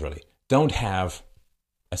 sons really, don't have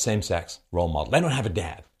a same-sex role model. They don't have a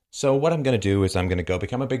dad. So what I'm going to do is I'm going to go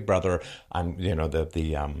become a big brother. I'm,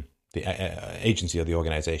 the agency or the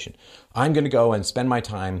organization. I'm going to go and spend my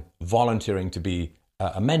time volunteering to be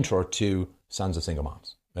a mentor to sons of single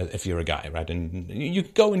moms. If you're a guy, right? And you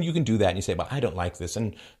go and you can do that and you say, well, I don't like this.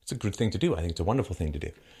 And it's a good thing to do. I think it's a wonderful thing to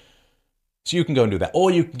do. So you can go and do that. Or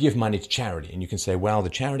you can give money to charity and you can say, well, the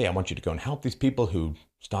charity, I want you to go and help these people who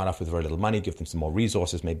start off with very little money, give them some more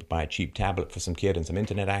resources, maybe buy a cheap tablet for some kid and some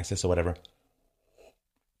internet access or whatever.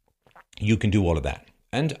 You can do all of that.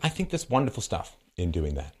 And I think there's wonderful stuff in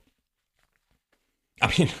doing that.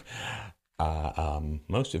 I mean,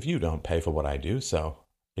 most of you don't pay for what I do, so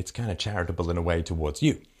it's kind of charitable in a way towards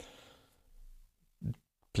you.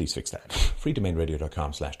 Please fix that.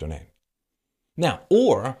 freedomainradio.com/donate. Now,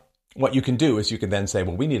 or what you can do is you can then say,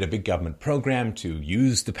 well, we need a big government program to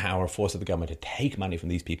use the power, force of the government to take money from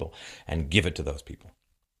these people and give it to those people.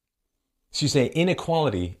 So you say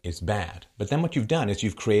inequality is bad, but then what you've done is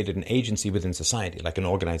you've created an agency within society, like an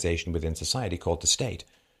organization within society called the state,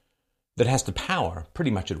 that has the power,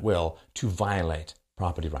 pretty much at will, to violate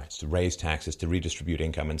property rights, to raise taxes, to redistribute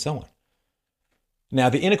income, and so on. Now,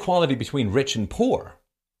 the inequality between rich and poor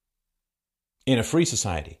in a free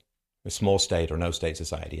society, a small state or no state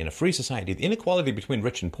society, in a free society, the inequality between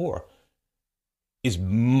rich and poor is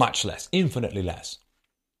much less, infinitely less,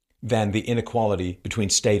 than the inequality between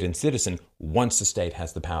state and citizen once the state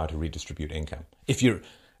has the power to redistribute income. If you're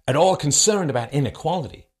at all concerned about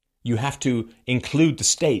inequality, you have to include the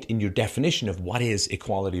state in your definition of what is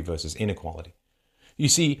equality versus inequality. You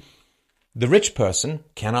see, the rich person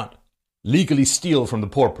cannot legally steal from the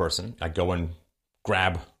poor person. I go and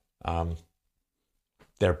grab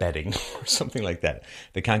their bedding or something like that.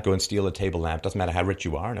 They can't go and steal a table lamp. Doesn't matter how rich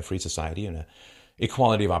you are in a free society, in an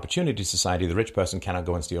equality of opportunity society, the rich person cannot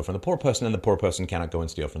go and steal from the poor person, and the poor person cannot go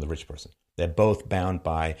and steal from the rich person. They're both bound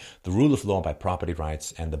by the rule of law, by property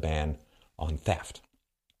rights, and the ban on theft.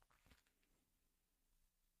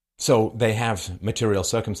 So they have material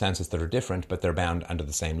circumstances that are different, but they're bound under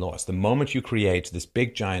the same laws. The moment you create this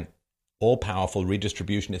big, giant, all-powerful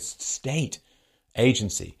redistributionist state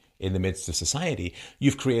agency in the midst of society,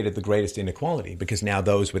 you've created the greatest inequality, because now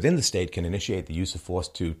those within the state can initiate the use of force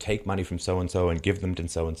to take money from so-and-so and give them to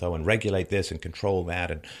so-and-so and regulate this and control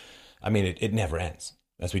that. And I mean, it never ends.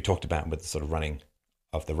 As we talked about with the sort of running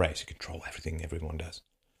of the race, you control everything everyone does.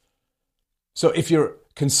 So if you're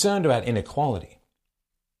concerned about inequality,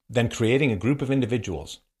 then creating a group of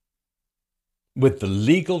individuals with the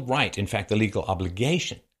legal right, in fact, the legal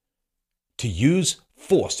obligation to use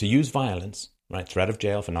force, to use violence, right, threat of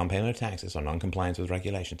jail for non-payment of taxes or non-compliance with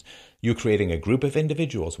regulations, you're creating a group of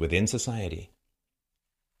individuals within society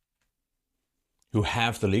who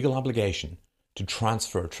have the legal obligation to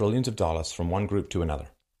transfer trillions of dollars from one group to another.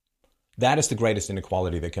 That is the greatest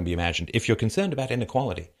inequality that can be imagined. If you're concerned about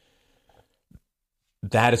inequality,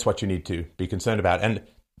 that is what you need to be concerned about. And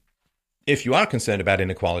if you are concerned about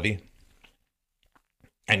inequality,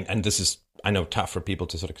 and this is, I know, tough for people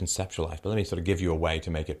to sort of conceptualize, but let me sort of give you a way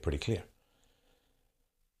to make it pretty clear.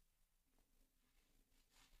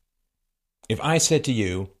 If I said to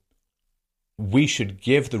you, we should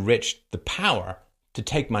give the rich the power to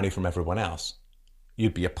take money from everyone else,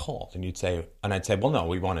 you'd be appalled, and I'd say, well, no,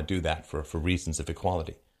 we want to do that for reasons of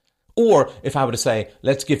equality. Or if I were to say,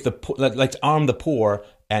 let's arm the poor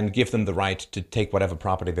and give them the right to take whatever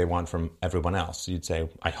property they want from everyone else, you'd say,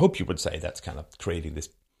 I hope you would say that's kind of creating this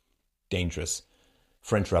dangerous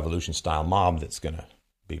French Revolution style mob that's going to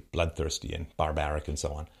be bloodthirsty and barbaric and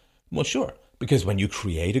so on. Well, sure, because when you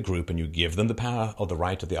create a group and you give them the power or the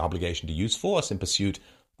right or the obligation to use force in pursuit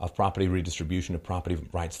of property redistribution, of property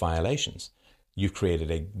rights violations, you've created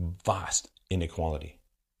a vast inequality.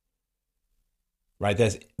 Right?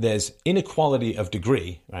 There's inequality of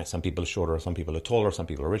degree, right? Some people are shorter, some people are taller, some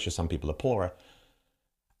people are richer, some people are poorer.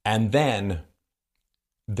 And then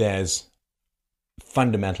there's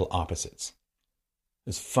fundamental opposites.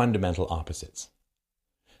 There's fundamental opposites.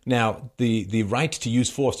 Now, the right to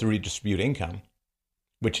use force to redistribute income,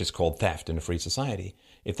 which is called theft in a free society,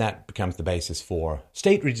 if that becomes the basis for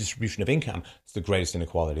state redistribution of income, it's the greatest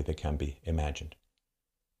inequality that can be imagined.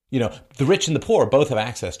 You know, the rich and the poor both have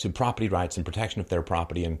access to property rights and protection of their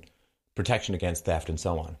property and protection against theft and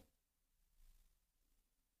so on.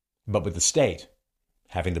 But with the state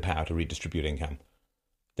having the power to redistribute income,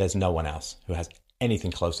 there's no one else who has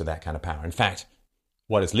anything close to that kind of power. In fact,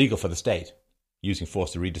 what is legal for the state, using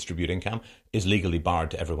force to redistribute income, is legally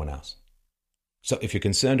barred to everyone else. So if you're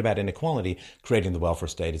concerned about inequality, creating the welfare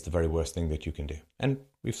state is the very worst thing that you can do. And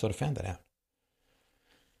we've sort of found that out.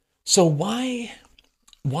 So why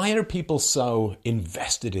are people so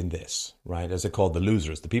invested in this, right? As they're called, the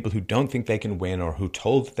losers, the people who don't think they can win or who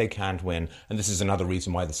told that they can't win. And this is another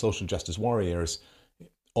reason why the social justice warriors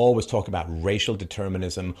always talk about racial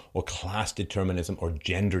determinism or class determinism or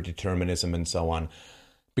gender determinism and so on,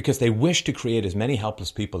 because they wish to create as many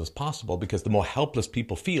helpless people as possible, because the more helpless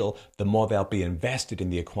people feel, the more they'll be invested in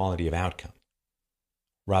the equality of outcome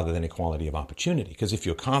rather than equality of opportunity. Because if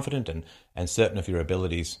you're confident and certain of your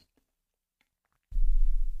abilities,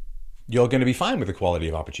 you're going to be fine with equality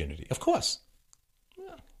of opportunity. Of course.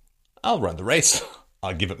 I'll run the race.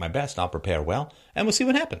 I'll give it my best. I'll prepare well, and we'll see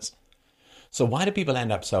what happens. So why do people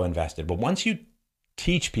end up so invested? Well, once you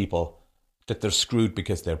teach people that they're screwed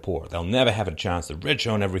because they're poor, they'll never have a chance, the rich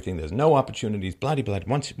own everything, there's no opportunities, bloody.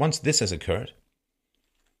 Once this has occurred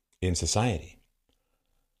in society,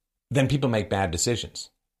 then people make bad decisions,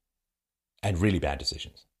 and really bad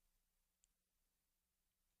decisions.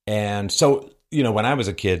 And so, when I was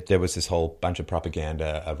a kid, there was this whole bunch of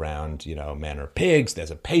propaganda around, men are pigs,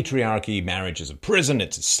 there's a patriarchy, marriage is a prison,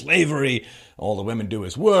 it's a slavery, all the women do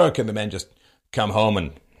is work, and the men just come home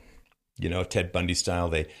and, Ted Bundy style,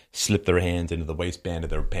 they slip their hands into the waistband of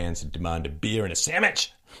their pants and demand a beer and a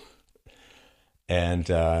sandwich. And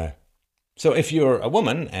so if you're a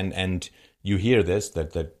woman and you hear this,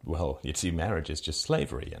 that well, you see, marriage is just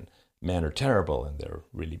slavery, and men are terrible, and they're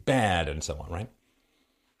really bad, and so on, right?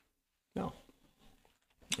 No.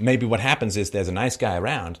 Maybe what happens is there's a nice guy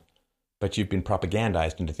around, but you've been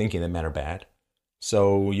propagandized into thinking that men are bad,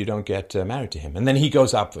 so you don't get married to him. And then he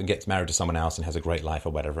goes up and gets married to someone else and has a great life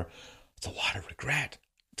or whatever. It's a lot of regret.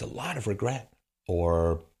 It's a lot of regret.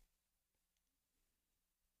 Or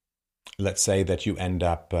let's say that you end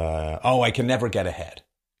up, I can never get ahead.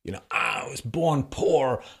 I was born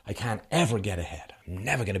poor. I can't ever get ahead. I'm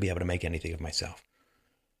never going to be able to make anything of myself.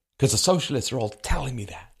 Because the socialists are all telling me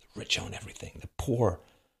that. The rich own everything. The poor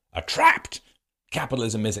are trapped.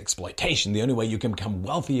 Capitalism is exploitation. The only way you can become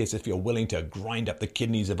wealthy is if you're willing to grind up the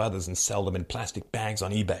kidneys of others and sell them in plastic bags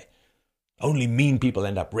on eBay. Only mean people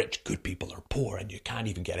end up rich. Good people are poor, and you can't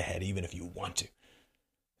even get ahead even if you want to.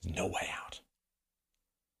 There's no way out.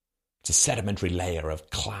 It's a sedimentary layer of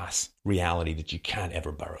class reality that you can't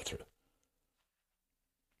ever burrow through.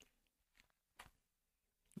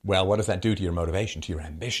 Well, what does that do to your motivation, to your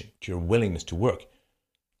ambition, to your willingness to work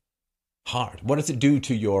hard? What does it do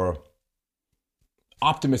to your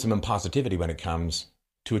optimism and positivity when it comes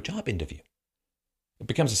to a job interview? It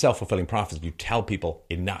becomes a self-fulfilling prophecy. You tell people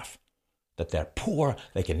enough that they're poor,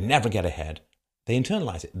 they can never get ahead. They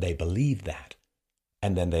internalize it. They believe that.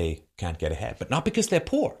 And then they can't get ahead. But not because they're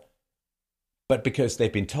poor, but because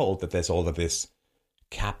they've been told that there's all of this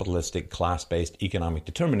capitalistic, class-based economic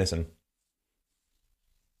determinism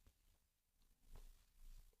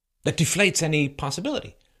that deflates any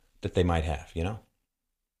possibility that they might have,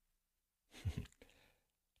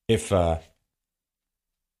 If I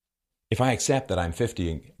accept that I'm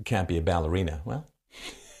 50 and can't be a ballerina, well,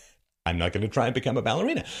 I'm not going to try and become a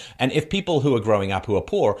ballerina. And if people who are growing up who are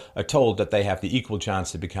poor are told that they have the equal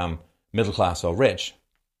chance to become middle class or rich,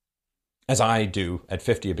 as I do at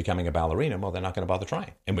 50 of becoming a ballerina, well, they're not going to bother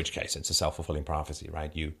trying. In which case, it's a self-fulfilling prophecy,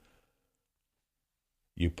 right? You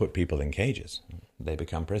put people in cages, they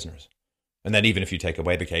become prisoners. And then even if you take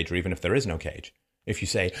away the cage, or even if there is no cage, if you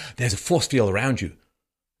say, there's a force field around you,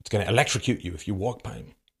 it's going to electrocute you if you walk by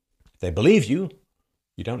them. If they believe you,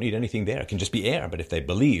 you don't need anything there. It can just be air. But if they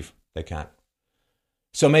believe, they can't.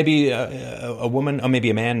 So maybe a woman or maybe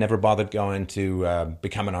a man never bothered going to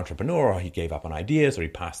become an entrepreneur, or he gave up on ideas, or he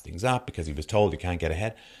passed things up because he was told he can't get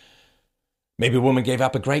ahead. Maybe a woman gave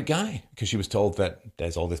up a great guy because she was told that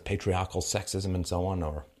there's all this patriarchal sexism and so on.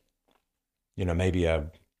 Or, maybe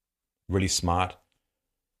a really smart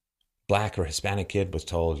Black or Hispanic kid was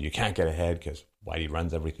told you can't get ahead because Whitey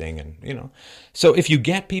runs everything. And, so if you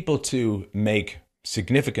get people to make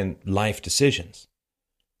significant life decisions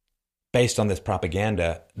based on this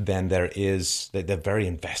propaganda, then they're very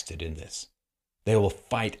invested in this. They will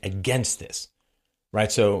fight against this,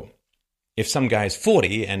 right? So if some guy's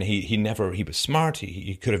 40 and he was smart,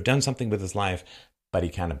 he could have done something with his life, but he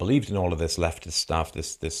kind of believed in all of this leftist stuff,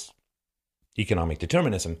 this economic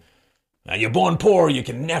determinism. You're born poor, you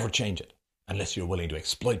can never change it unless you're willing to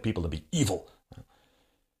exploit people to be evil.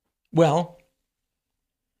 Well,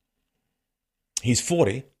 he's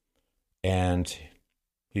 40 and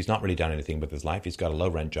he's not really done anything with his life. He's got a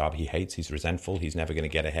low-rent job he hates. He's resentful. He's never going to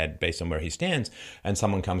get ahead based on where he stands. And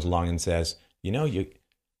someone comes along and says, you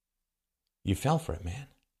fell for it, man.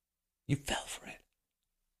 You fell for it.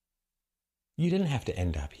 You didn't have to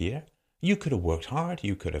end up here. You could have worked hard.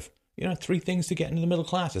 You could have, 3 things to get into the middle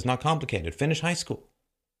class. It's not complicated. Finish high school.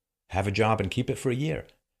 Have a job and keep it for a year.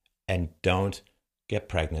 And don't get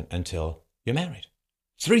pregnant until you're married.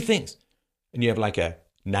 3 things. And you have like a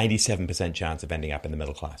 97% chance of ending up in the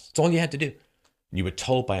middle class. That's all you had to do. And you were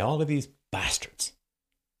told by all of these bastards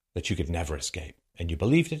that you could never escape. And you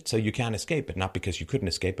believed it, so you can't escape. But not because you couldn't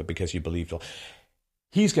escape, but because you believed, well,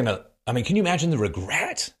 can you imagine the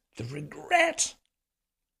regret? The regret.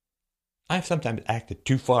 I've sometimes acted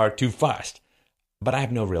too far, too fast, but I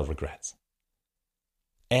have no real regrets.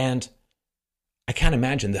 And I can't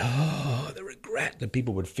imagine the regret that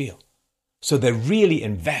people would feel. So they're really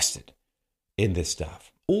invested in this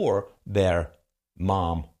stuff. Or their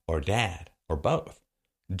mom or dad or both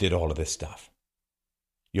did all of this stuff.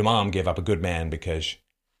 Your mom gave up a good man because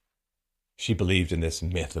she believed in this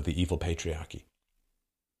myth of the evil patriarchy.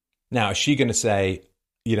 Now, is she going to say,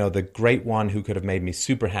 the great one who could have made me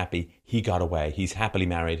super happy, he got away. He's happily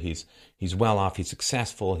married. He's well off. He's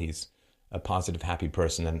successful. He's a positive, happy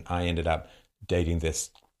person. And I ended up dating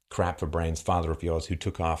this crap for brains father of yours who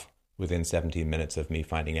took off within 17 minutes of me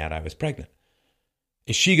finding out I was pregnant.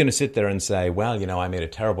 Is she going to sit there and say, well, I made a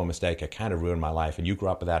terrible mistake. I kind of ruined my life. And you grew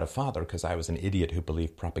up without a father because I was an idiot who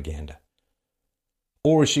believed propaganda?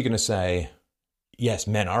 Or is she going to say, yes,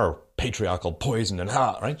 men are patriarchal poison and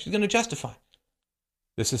right? She's going to justify.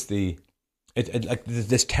 This is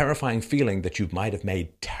this terrifying feeling that you might have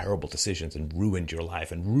made terrible decisions and ruined your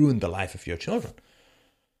life and ruined the life of your children.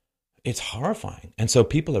 It's horrifying. And so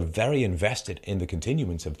people are very invested in the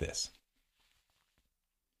continuance of this.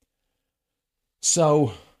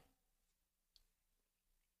 So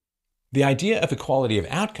the idea of equality of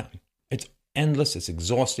outcome, it's endless, it's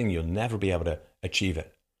exhausting, you'll never be able to achieve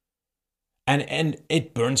it. And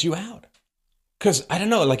it burns you out. Because, I don't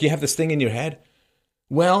know, like you have this thing in your head,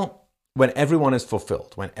 well, when everyone is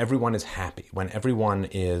fulfilled, when everyone is happy, when everyone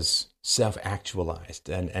is self-actualized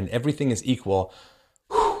and everything is equal,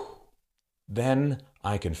 then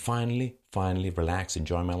I can finally relax,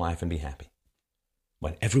 enjoy my life and be happy.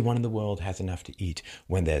 When everyone in the world has enough to eat,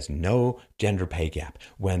 when there's no gender pay gap,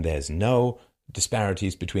 when there's no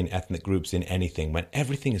disparities between ethnic groups in anything, when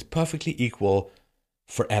everything is perfectly equal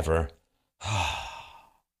forever,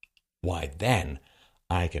 why then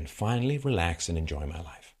I can finally relax and enjoy my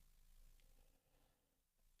life.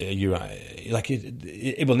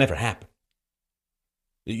 It will never happen.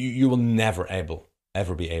 You will never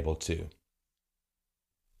ever be able to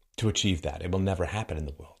achieve that. It will never happen in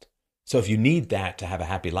the world. So if you need that to have a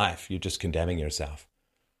happy life, you're just condemning yourself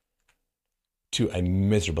to a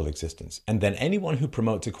miserable existence. And then anyone who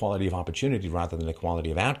promotes equality of opportunity rather than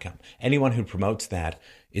equality of outcome, anyone who promotes that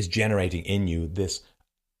is generating in you this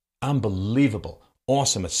unbelievable,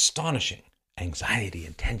 awesome, astonishing anxiety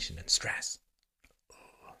and tension and stress.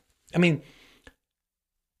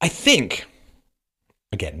 I think,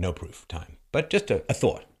 again, no proof time, but just a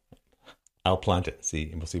thought. I'll plant it,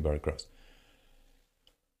 and we'll see where it grows.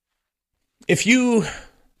 If you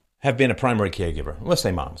have been a primary caregiver, let's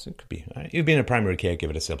say moms, it could be, right? You've been a primary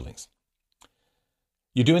caregiver to siblings.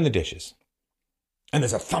 You're doing the dishes, and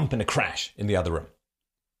there's a thump and a crash in the other room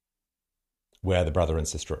where the brother and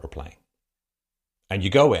sister are playing. And you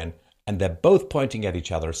go in, and they're both pointing at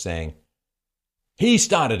each other saying, he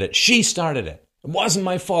started it, she started it. It wasn't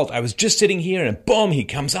my fault. I was just sitting here, and boom, he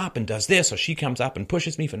comes up and does this, or she comes up and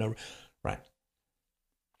pushes me for no reason. Right.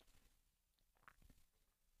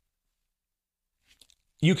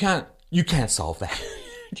 You can't solve that.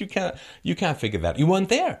 you can't figure that. You weren't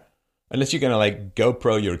there. Unless you're going to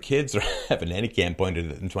GoPro your kids or have a nanny cam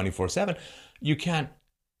pointed at them 24/7, you can't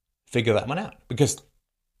figure that one out. Because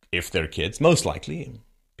if they're kids, most likely,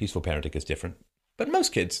 peaceful parenting is different, but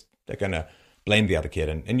most kids, they're going to blame the other kid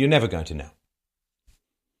and you're never going to know.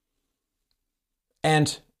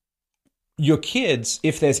 And your kids,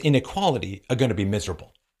 if there's inequality, are going to be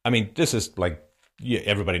miserable. This is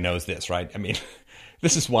everybody knows this, right?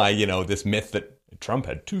 This is why, this myth that Trump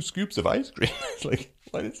had 2 scoops of ice cream.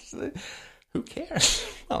 It's who cares?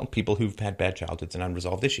 Well, people who've had bad childhoods and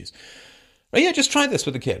unresolved issues. But yeah, just try this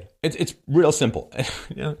with a kid. It's real simple.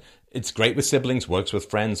 It's great with siblings, works with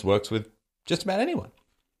friends, works with just about anyone.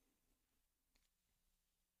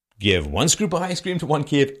 Give 1 scoop of ice cream to one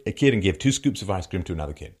kid, and give 2 scoops of ice cream to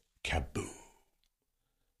another kid. Kaboom.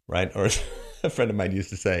 Right? Or a friend of mine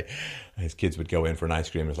used to say, his kids would go in for an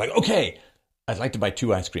ice cream. It's like, okay, I'd like to buy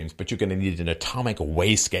 2 ice creams, but you're going to need an atomic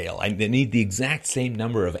weigh scale. I need the exact same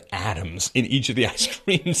number of atoms in each of the ice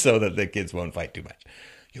creams so that the kids won't fight too much.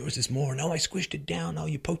 Yours is more. No, I squished it down. No,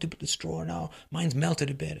 you poked it with the straw. No, mine's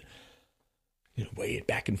melted a bit. Weigh it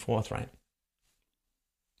back and forth, right?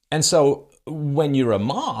 And so when you're a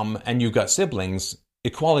mom and you've got siblings,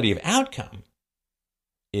 equality of outcome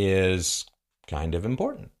is kind of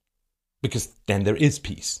important, because then there is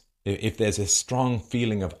peace. If there's a strong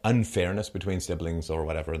feeling of unfairness between siblings or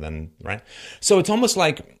whatever, then, right? So it's almost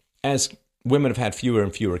like, as women have had fewer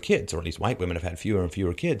and fewer kids, or at least white women have had fewer and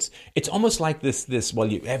fewer kids, it's almost like this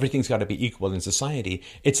everything's got to be equal in society.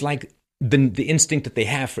 It's like the instinct that they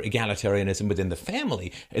have for egalitarianism within the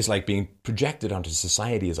family is like being projected onto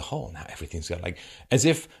society as a whole. Now everything's got as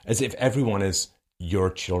if everyone is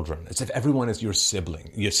your children, as if everyone is your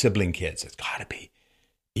sibling kids. It's got to be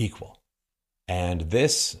equal. And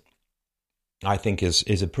this, I think,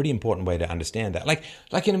 is a pretty important way to understand that. Like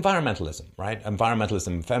in environmentalism, right? Environmentalism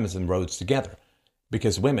and feminism rose together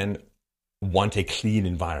because women want a clean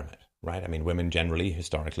environment, right? I mean, women generally,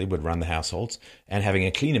 historically, would run the households, and having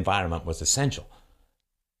a clean environment was essential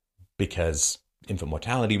because infant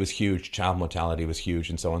mortality was huge, child mortality was huge,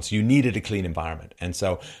 and so on. So you needed a clean environment. And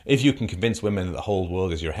so if you can convince women that the whole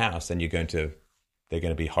world is your house, then they're going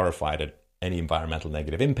to be horrified at any environmental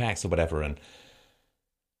negative impacts or whatever.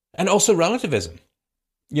 And also relativism.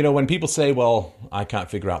 You know, when people say, well, I can't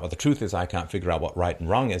figure out what the truth is, I can't figure out what right and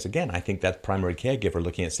wrong is, again, I think that's primary caregiver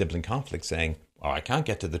looking at sibling conflict saying, oh, I can't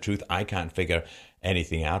get to the truth, I can't figure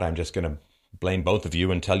anything out, I'm just going to blame both of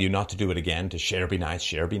you and tell you not to do it again, to share, be nice,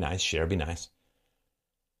 share, be nice, share, be nice.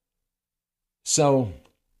 So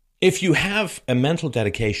if you have a mental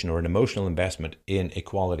dedication or an emotional investment in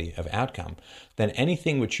equality of outcome, then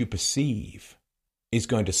anything which you perceive is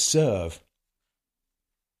going to serve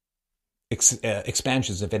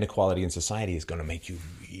expansions of inequality in society is going to make you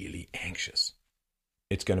really anxious.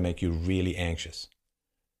 It's going to make you really anxious.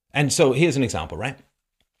 And so here's an example, right?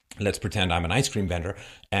 Let's pretend I'm an ice cream vendor,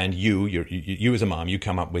 and you as a mom, you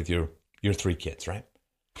come up with your 3 kids, right?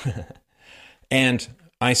 And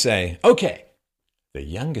I say, okay, the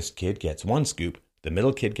youngest kid gets 1 scoop, the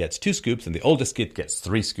middle kid gets 2 scoops, and the oldest kid gets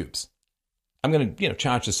 3 scoops. I'm going to,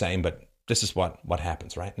 charge the same, but this is what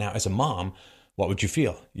happens, right? Now, as a mom, what would you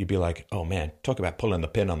feel? You'd be like, oh man, talk about pulling the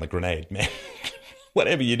pin on the grenade, man.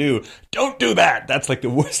 Whatever you do, don't do that. That's like the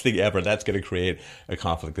worst thing ever. That's going to create a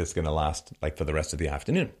conflict that's going to last like for the rest of the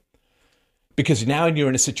afternoon. Because now you're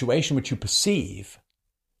in a situation which you perceive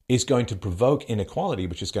is going to provoke inequality,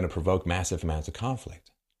 which is going to provoke massive amounts of conflict.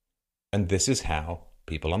 And this is how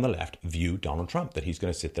people on the left view Donald Trump, that he's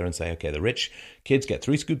going to sit there and say, okay, the rich kids get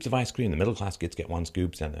 3 scoops of ice cream, the middle class kids get 1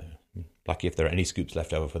 scoop, and lucky if there are any scoops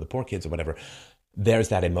left over for the poor kids or whatever. There's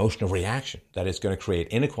that emotional reaction that is going to create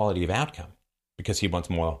inequality of outcome because he wants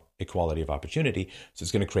more equality of opportunity. So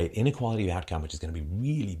it's going to create inequality of outcome, which is going to be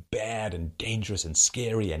really bad and dangerous and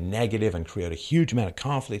scary and negative and create a huge amount of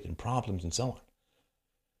conflict and problems and so on.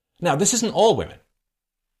 Now, this isn't all women,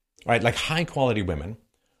 right? Like high quality women,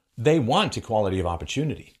 they want equality of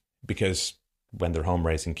opportunity because when they're home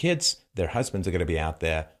raising kids, their husbands are going to be out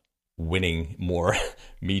there winning more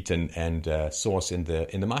meat and sauce in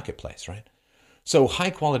the marketplace, right? So high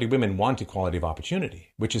quality women want equality of opportunity,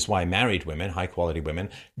 which is why married women, high quality women,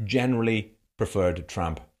 generally preferred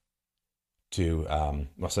Trump to,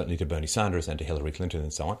 certainly to Bernie Sanders and to Hillary Clinton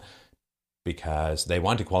and so on, because they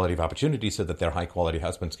want equality of opportunity so that their high quality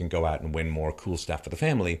husbands can go out and win more cool stuff for the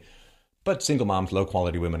family. But single moms, low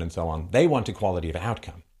quality women and so on, they want equality of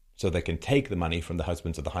outcome so they can take the money from the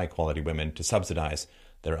husbands of the high quality women to subsidize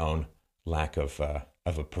their own lack of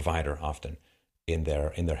a provider often in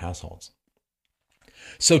their households.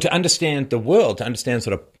 So to understand the world, to understand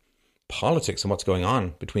sort of politics and what's going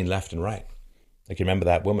on between left and right, like you remember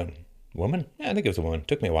that woman? Yeah, I think it was a woman. It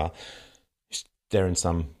took me a while. They're in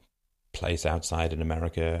some place outside in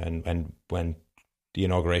America, and when the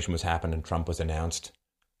inauguration was happening and Trump was announced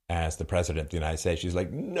as the president of the United States, she's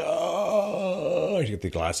like, no! She got the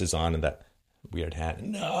glasses on and that weird hat.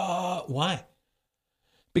 No! Why?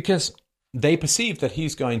 Because they perceive that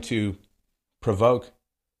he's going to provoke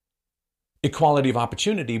equality of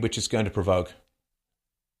opportunity, which is going to provoke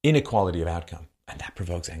inequality of outcome. And that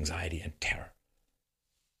provokes anxiety and terror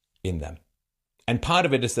in them. And part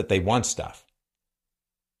of it is that they want stuff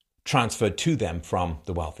transferred to them from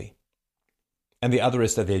the wealthy. And the other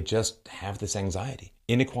is that they just have this anxiety.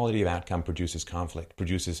 Inequality of outcome produces conflict,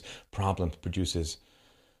 produces problems, produces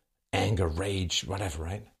anger, rage, whatever,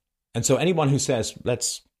 right? And so anyone who says,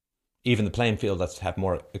 let's even the playing field, let's have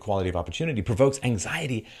more equality of opportunity, provokes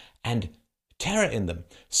anxiety and terror in them.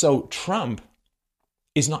 So Trump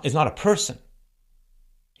is not a person.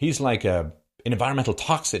 He's like an environmental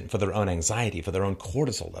toxin for their own anxiety, for their own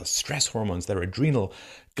cortisol, the stress hormones, their adrenal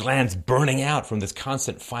glands burning out from this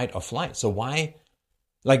constant fight or flight. So why?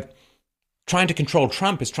 Like, trying to control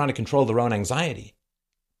Trump is trying to control their own anxiety,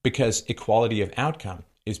 because equality of outcome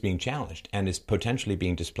is being challenged and is potentially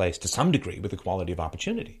being displaced to some degree with equality of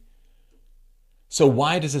opportunity. So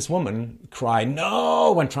why does this woman cry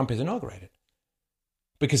no when Trump is inaugurated?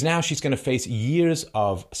 Because now she's going to face years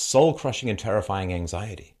of soul-crushing and terrifying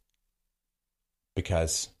anxiety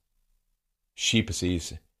because she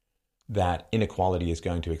perceives that inequality is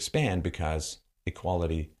going to expand because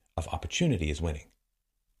equality of opportunity is winning.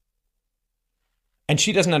 And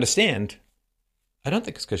she doesn't understand. I don't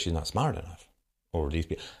think it's because she's not smart enough, or these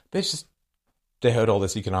people. They heard all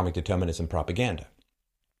this economic determinism propaganda,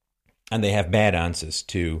 and they have bad answers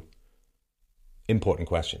to important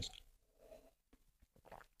questions.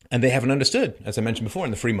 And they haven't understood, as I mentioned before,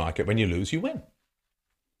 in the free market, when you lose, you win.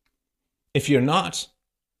 If you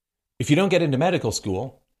don't get into medical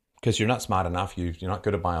school because you're not smart enough, you're not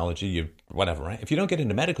good at biology, whatever, right? If you don't get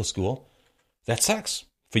into medical school, that sucks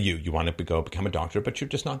for you. You want to go become a doctor, but you're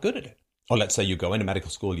just not good at it. Or let's say you go into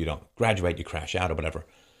medical school, you don't graduate, you crash out or whatever.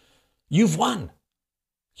 You've won.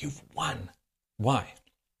 You've won. Why?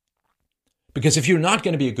 Because if you're not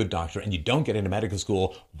going to be a good doctor and you don't get into medical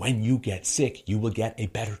school, when you get sick, you will get a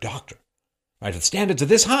better doctor. Right? If the standards are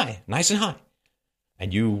this high, nice and high,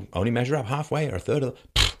 and you only measure up halfway or a third of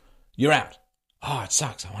you're out. Oh, it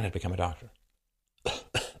sucks. I wanted to become a doctor.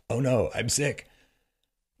 Oh no, I'm sick.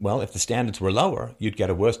 Well, if the standards were lower, you'd get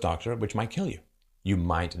a worse doctor, which might kill you. You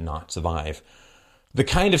might not survive. The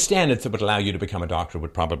kind of standards that would allow you to become a doctor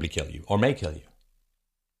would probably kill you or may kill you.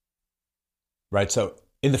 Right? So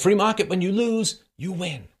in the free market, when you lose, you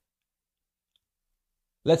win.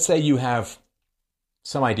 Let's say you have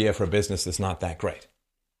some idea for a business that's not that great,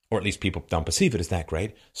 or at least people don't perceive it as that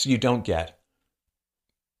great, so you don't get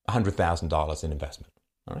 $100,000 in investment.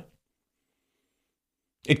 All right?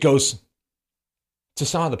 It goes to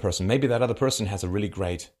some other person. Maybe that other person has a really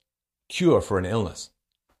great cure for an illness.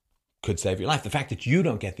 Could save your life. The fact that you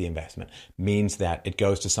don't get the investment means that it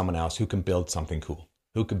goes to someone else who can build something cool,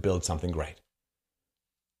 who can build something great.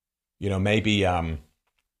 Maybe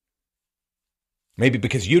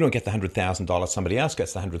because you don't get the $100,000, somebody else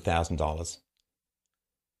gets the $100,000,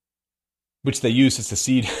 which they use as the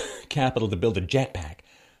seed capital to build a jetpack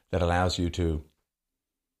that allows you to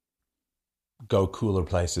go cooler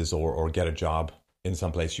places or get a job in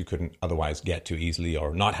some place you couldn't otherwise get to easily,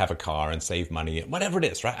 or not have a car and save money, whatever it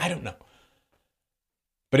is, right? I don't know.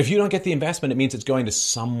 But if you don't get the investment, it means it's going to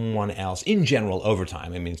someone else in general over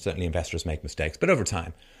time. I mean, certainly investors make mistakes, but over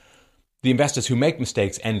time, the investors who make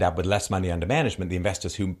mistakes end up with less money under management. The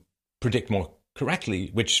investors who predict more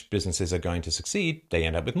correctly which businesses are going to succeed, they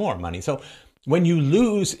end up with more money. So when you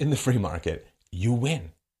lose in the free market, you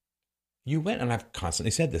win. You win. And I've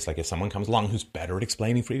constantly said this, like if someone comes along who's better at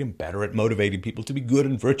explaining freedom, better at motivating people to be good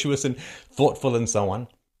and virtuous and thoughtful and so on,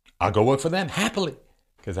 I'll go work for them happily,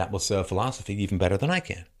 because that will serve philosophy even better than I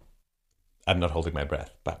can. I'm not holding my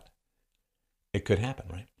breath, but it could happen,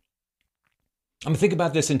 right? I'm think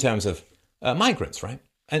about this in terms of migrants, right?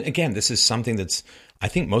 And again, this is something that's, I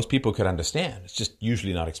think most people could understand. It's just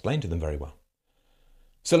usually not explained to them very well.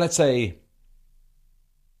 So let's say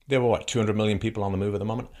there were, 200 million people on the move at the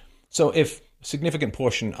moment? So if a significant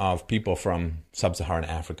portion of people from sub-Saharan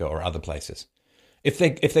Africa or other places, if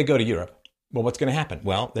they go to Europe, well, what's going to happen?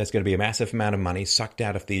 Well, there's going to be a massive amount of money sucked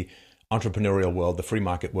out of the entrepreneurial world, the free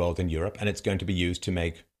market world in Europe, and it's going to be used to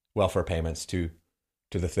make welfare payments to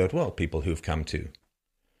the third world, people who've come to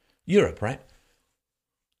Europe, right?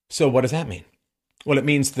 So what does that mean? Well, it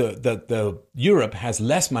means the Europe has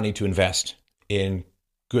less money to invest in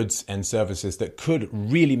goods and services that could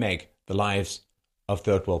really make the lives of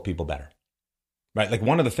third world people better, right? Like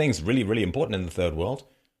one of the things really, really important in the third world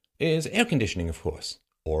is air conditioning, of course,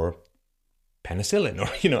 or penicillin,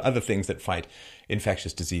 or other things that fight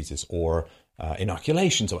infectious diseases, or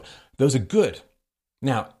inoculations. Or those are good.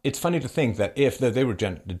 Now, it's funny to think that if they were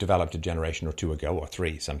developed a generation or two ago, or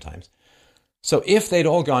three sometimes. So if they'd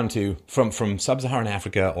all gone from sub-Saharan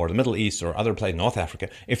Africa or the Middle East or other places, North Africa,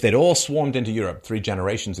 if they'd all swarmed into Europe 3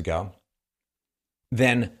 generations ago,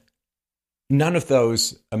 then none of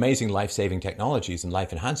those amazing life-saving technologies and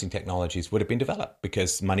life-enhancing technologies would have been developed,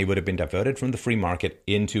 because money would have been diverted from the free market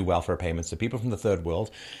into welfare payments to people from the third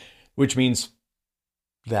world, which means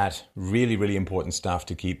that really, really important stuff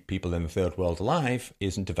to keep people in the third world alive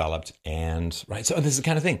isn't developed. And right, so this is the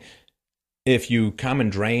kind of thing. If you come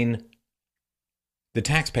and drain the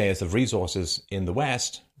taxpayers of resources in the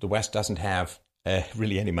West doesn't have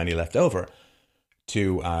really any money left over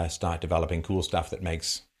to start developing cool stuff that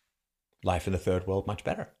makes life in the third world much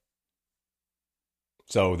better.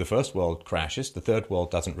 So the first world crashes, the third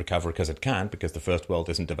world doesn't recover because it can't, because the first world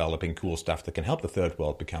isn't developing cool stuff that can help the third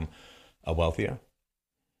world become wealthier.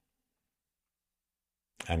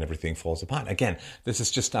 and everything falls apart. Again, this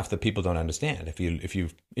is just stuff that people don't understand. If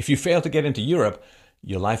you fail to get into Europe,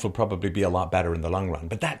 your life will probably be a lot better in the long run.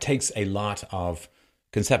 But that takes a lot of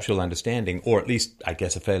conceptual understanding, or at least, I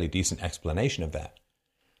guess, a fairly decent explanation of that.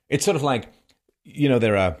 It's sort of like,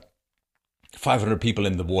 there are 500 people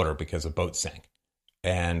in the water because a boat sank.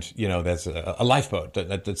 And, there's a lifeboat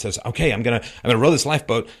that says, okay, I'm going to row this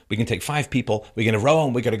lifeboat. We can take 5 people. We're going to row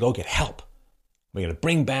and we're going to go get help. We're going to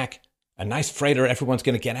bring back a nice freighter. Everyone's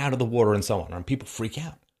going to get out of the water and so on. And people freak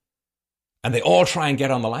out. And they all try and get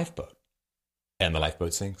on the lifeboat. And the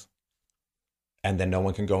lifeboat sinks. And then no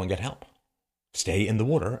one can go and get help. Stay in the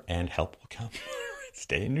water and help will come.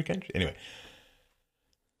 Stay in your country. Anyway.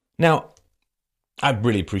 Now, I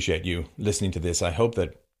really appreciate you listening to this. I hope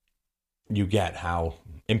that you get how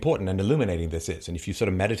important and illuminating this is. And if you sort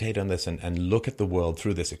of meditate on this and look at the world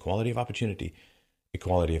through this equality of opportunity,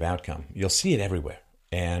 equality of outcome, you'll see it everywhere.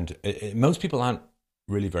 And most people aren't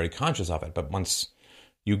really very conscious of it. But once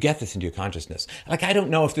you get this into your consciousness, like, I don't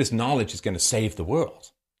know if this knowledge is going to save the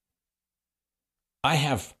world. I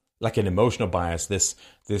have like an emotional bias, this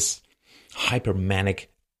hypermanic,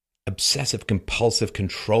 obsessive, compulsive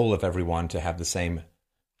control of everyone to have the same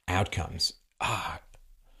outcomes.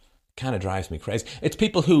 Kind of drives me crazy. It's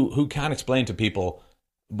people who can't explain to people,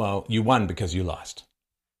 well, you won because you lost.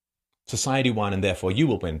 Society won and therefore you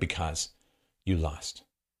will win because you lost.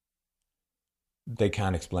 They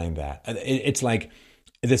can't explain that. It's like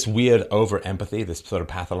this weird over-empathy, this sort of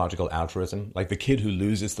pathological altruism. Like the kid who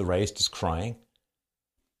loses the race just crying.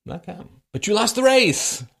 Like, but you lost the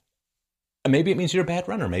race. And maybe it means you're a bad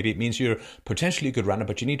runner. Maybe it means you're potentially a good runner,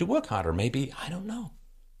 but you need to work harder. Maybe, I don't know.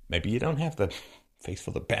 Maybe you don't have the face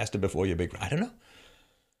full of pasta before you're big. I don't know.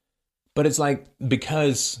 But it's like,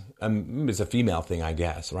 because it's a female thing, I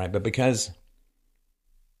guess, right? But because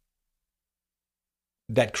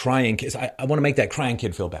that crying kid, I want to make that crying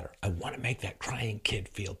kid feel better. I want to make that crying kid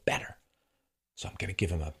feel better. So I'm going to give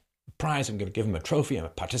him a prize. I'm going to give him a trophy, a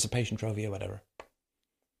participation trophy or whatever.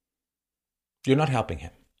 You're not helping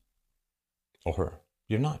him or her.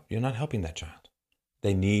 You're not helping that child.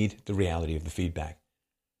 They need the reality of the feedback.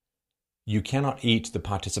 You cannot eat the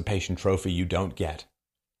participation trophy you don't get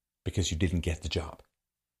because you didn't get the job.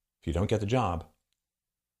 If you don't get the job,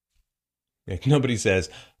 nobody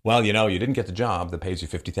says, well, you didn't get the job that pays you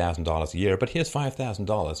 $50,000 a year, but here's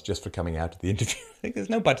 $5,000 just for coming out to the interview. There's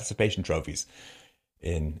no participation trophies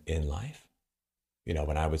in life.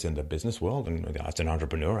 When I was in the business world and as an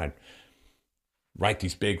entrepreneur, I'd write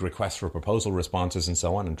these big requests for proposal responses and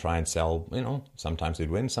so on and try and sell, sometimes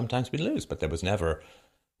we'd win, sometimes we'd lose, but there was never,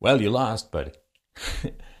 well, you lost, but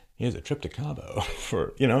here's a trip to Cabo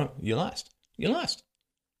for, you lost. You lost.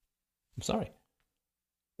 I'm sorry.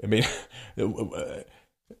 I mean,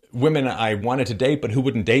 women I wanted to date, but who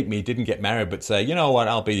wouldn't date me, didn't get married, but say, you know what,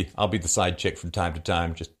 I'll be the side chick from time to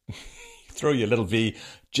time. Just throw your little V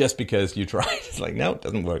just because you tried. It's like, no, it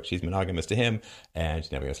doesn't work. She's monogamous to him and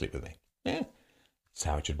she's never going to sleep with me. Yeah. That's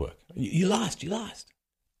how it should work. You lost.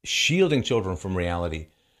 Shielding children from reality.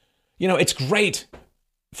 It's great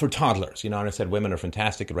for toddlers. And I said women are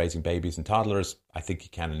fantastic at raising babies and toddlers. I think you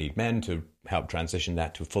kind of need men to help transition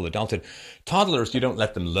that to full adulthood. Toddlers, you don't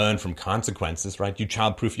let them learn from consequences, right? You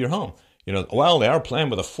childproof your home. Well, they are playing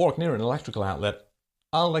with a fork near an electrical outlet.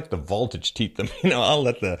 I'll let the voltage teach them. I'll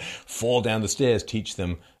let the fall down the stairs teach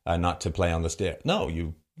them not to play on the stair.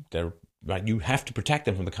 No, they're right. You have to protect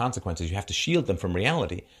them from the consequences. You have to shield them from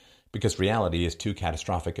reality, because reality is too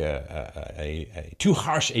catastrophic, too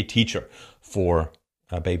harsh a teacher for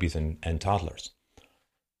babies and toddlers.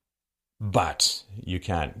 But you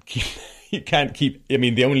can't keep. I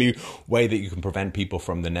mean, the only way that you can prevent people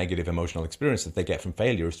from the negative emotional experience that they get from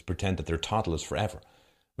failure is to pretend that they're toddlers forever,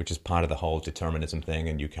 which is part of the whole determinism thing,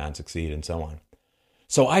 and you can't succeed and so on.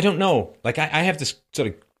 So I don't know. Like I have this sort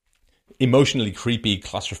of emotionally creepy,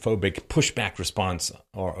 claustrophobic pushback response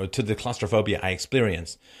or to the claustrophobia I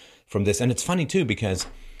experience from this. And it's funny too, because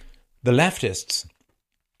the leftists,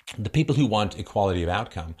 the people who want equality of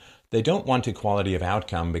outcome, they don't want equality of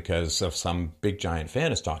outcome because of some big giant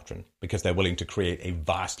fairness doctrine, because they're willing to create a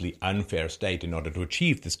vastly unfair state in order to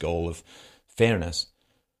achieve this goal of fairness.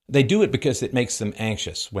 They do it because it makes them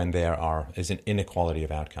anxious when there is an inequality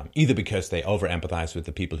of outcome, either because they over-empathize with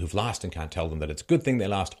the people who've lost and can't tell them that it's a good thing they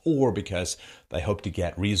lost, or because they hope to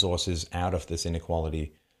get resources out of this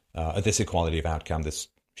inequality, this equality of outcome, this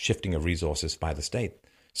shifting of resources by the state.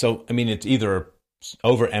 So, I mean, it's either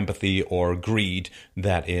over-empathy or greed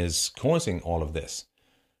that is causing all of this.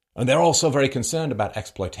 And they're also very concerned about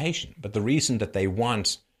exploitation. But the reason that they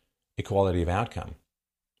want equality of outcome,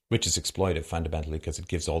 which is exploitive fundamentally because it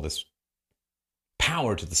gives all this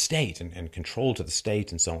power to the state and control to the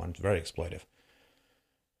state and so on. It's very exploitive.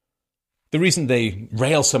 The reason they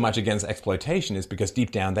rail so much against exploitation is because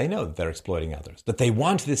deep down they know that they're exploiting others, that they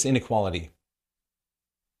want this inequality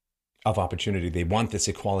of opportunity. They want this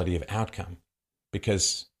equality of outcome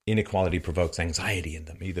because inequality provokes anxiety in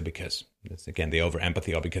them, either because, again, they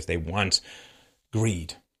over-empathy or because they want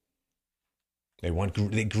greed.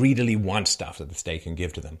 They greedily want stuff that the state can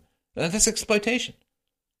give to them. That's exploitation.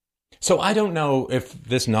 So I don't know if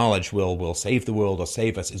this knowledge will save the world or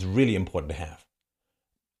save us. Is really important to have.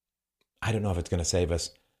 I don't know if it's going to save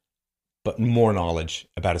us, but more knowledge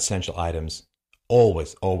about essential items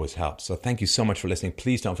always, always helps. So thank you so much for listening.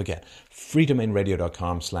 Please don't forget,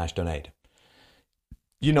 freedomainradio.com/donate.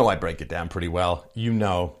 You know I break it down pretty well. You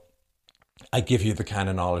know I give you the kind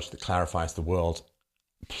of knowledge that clarifies the world.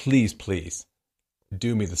 Please, please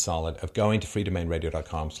do me the solid of going to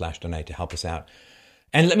freedomainradio.com/donate to help us out.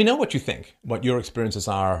 And let me know what you think, what your experiences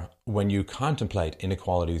are when you contemplate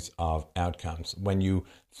inequalities of outcomes, when you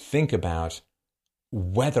think about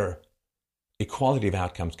whether equality of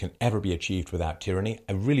outcomes can ever be achieved without tyranny.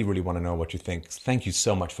 I really, really want to know what you think. Thank you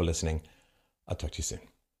so much for listening. I'll talk to you soon.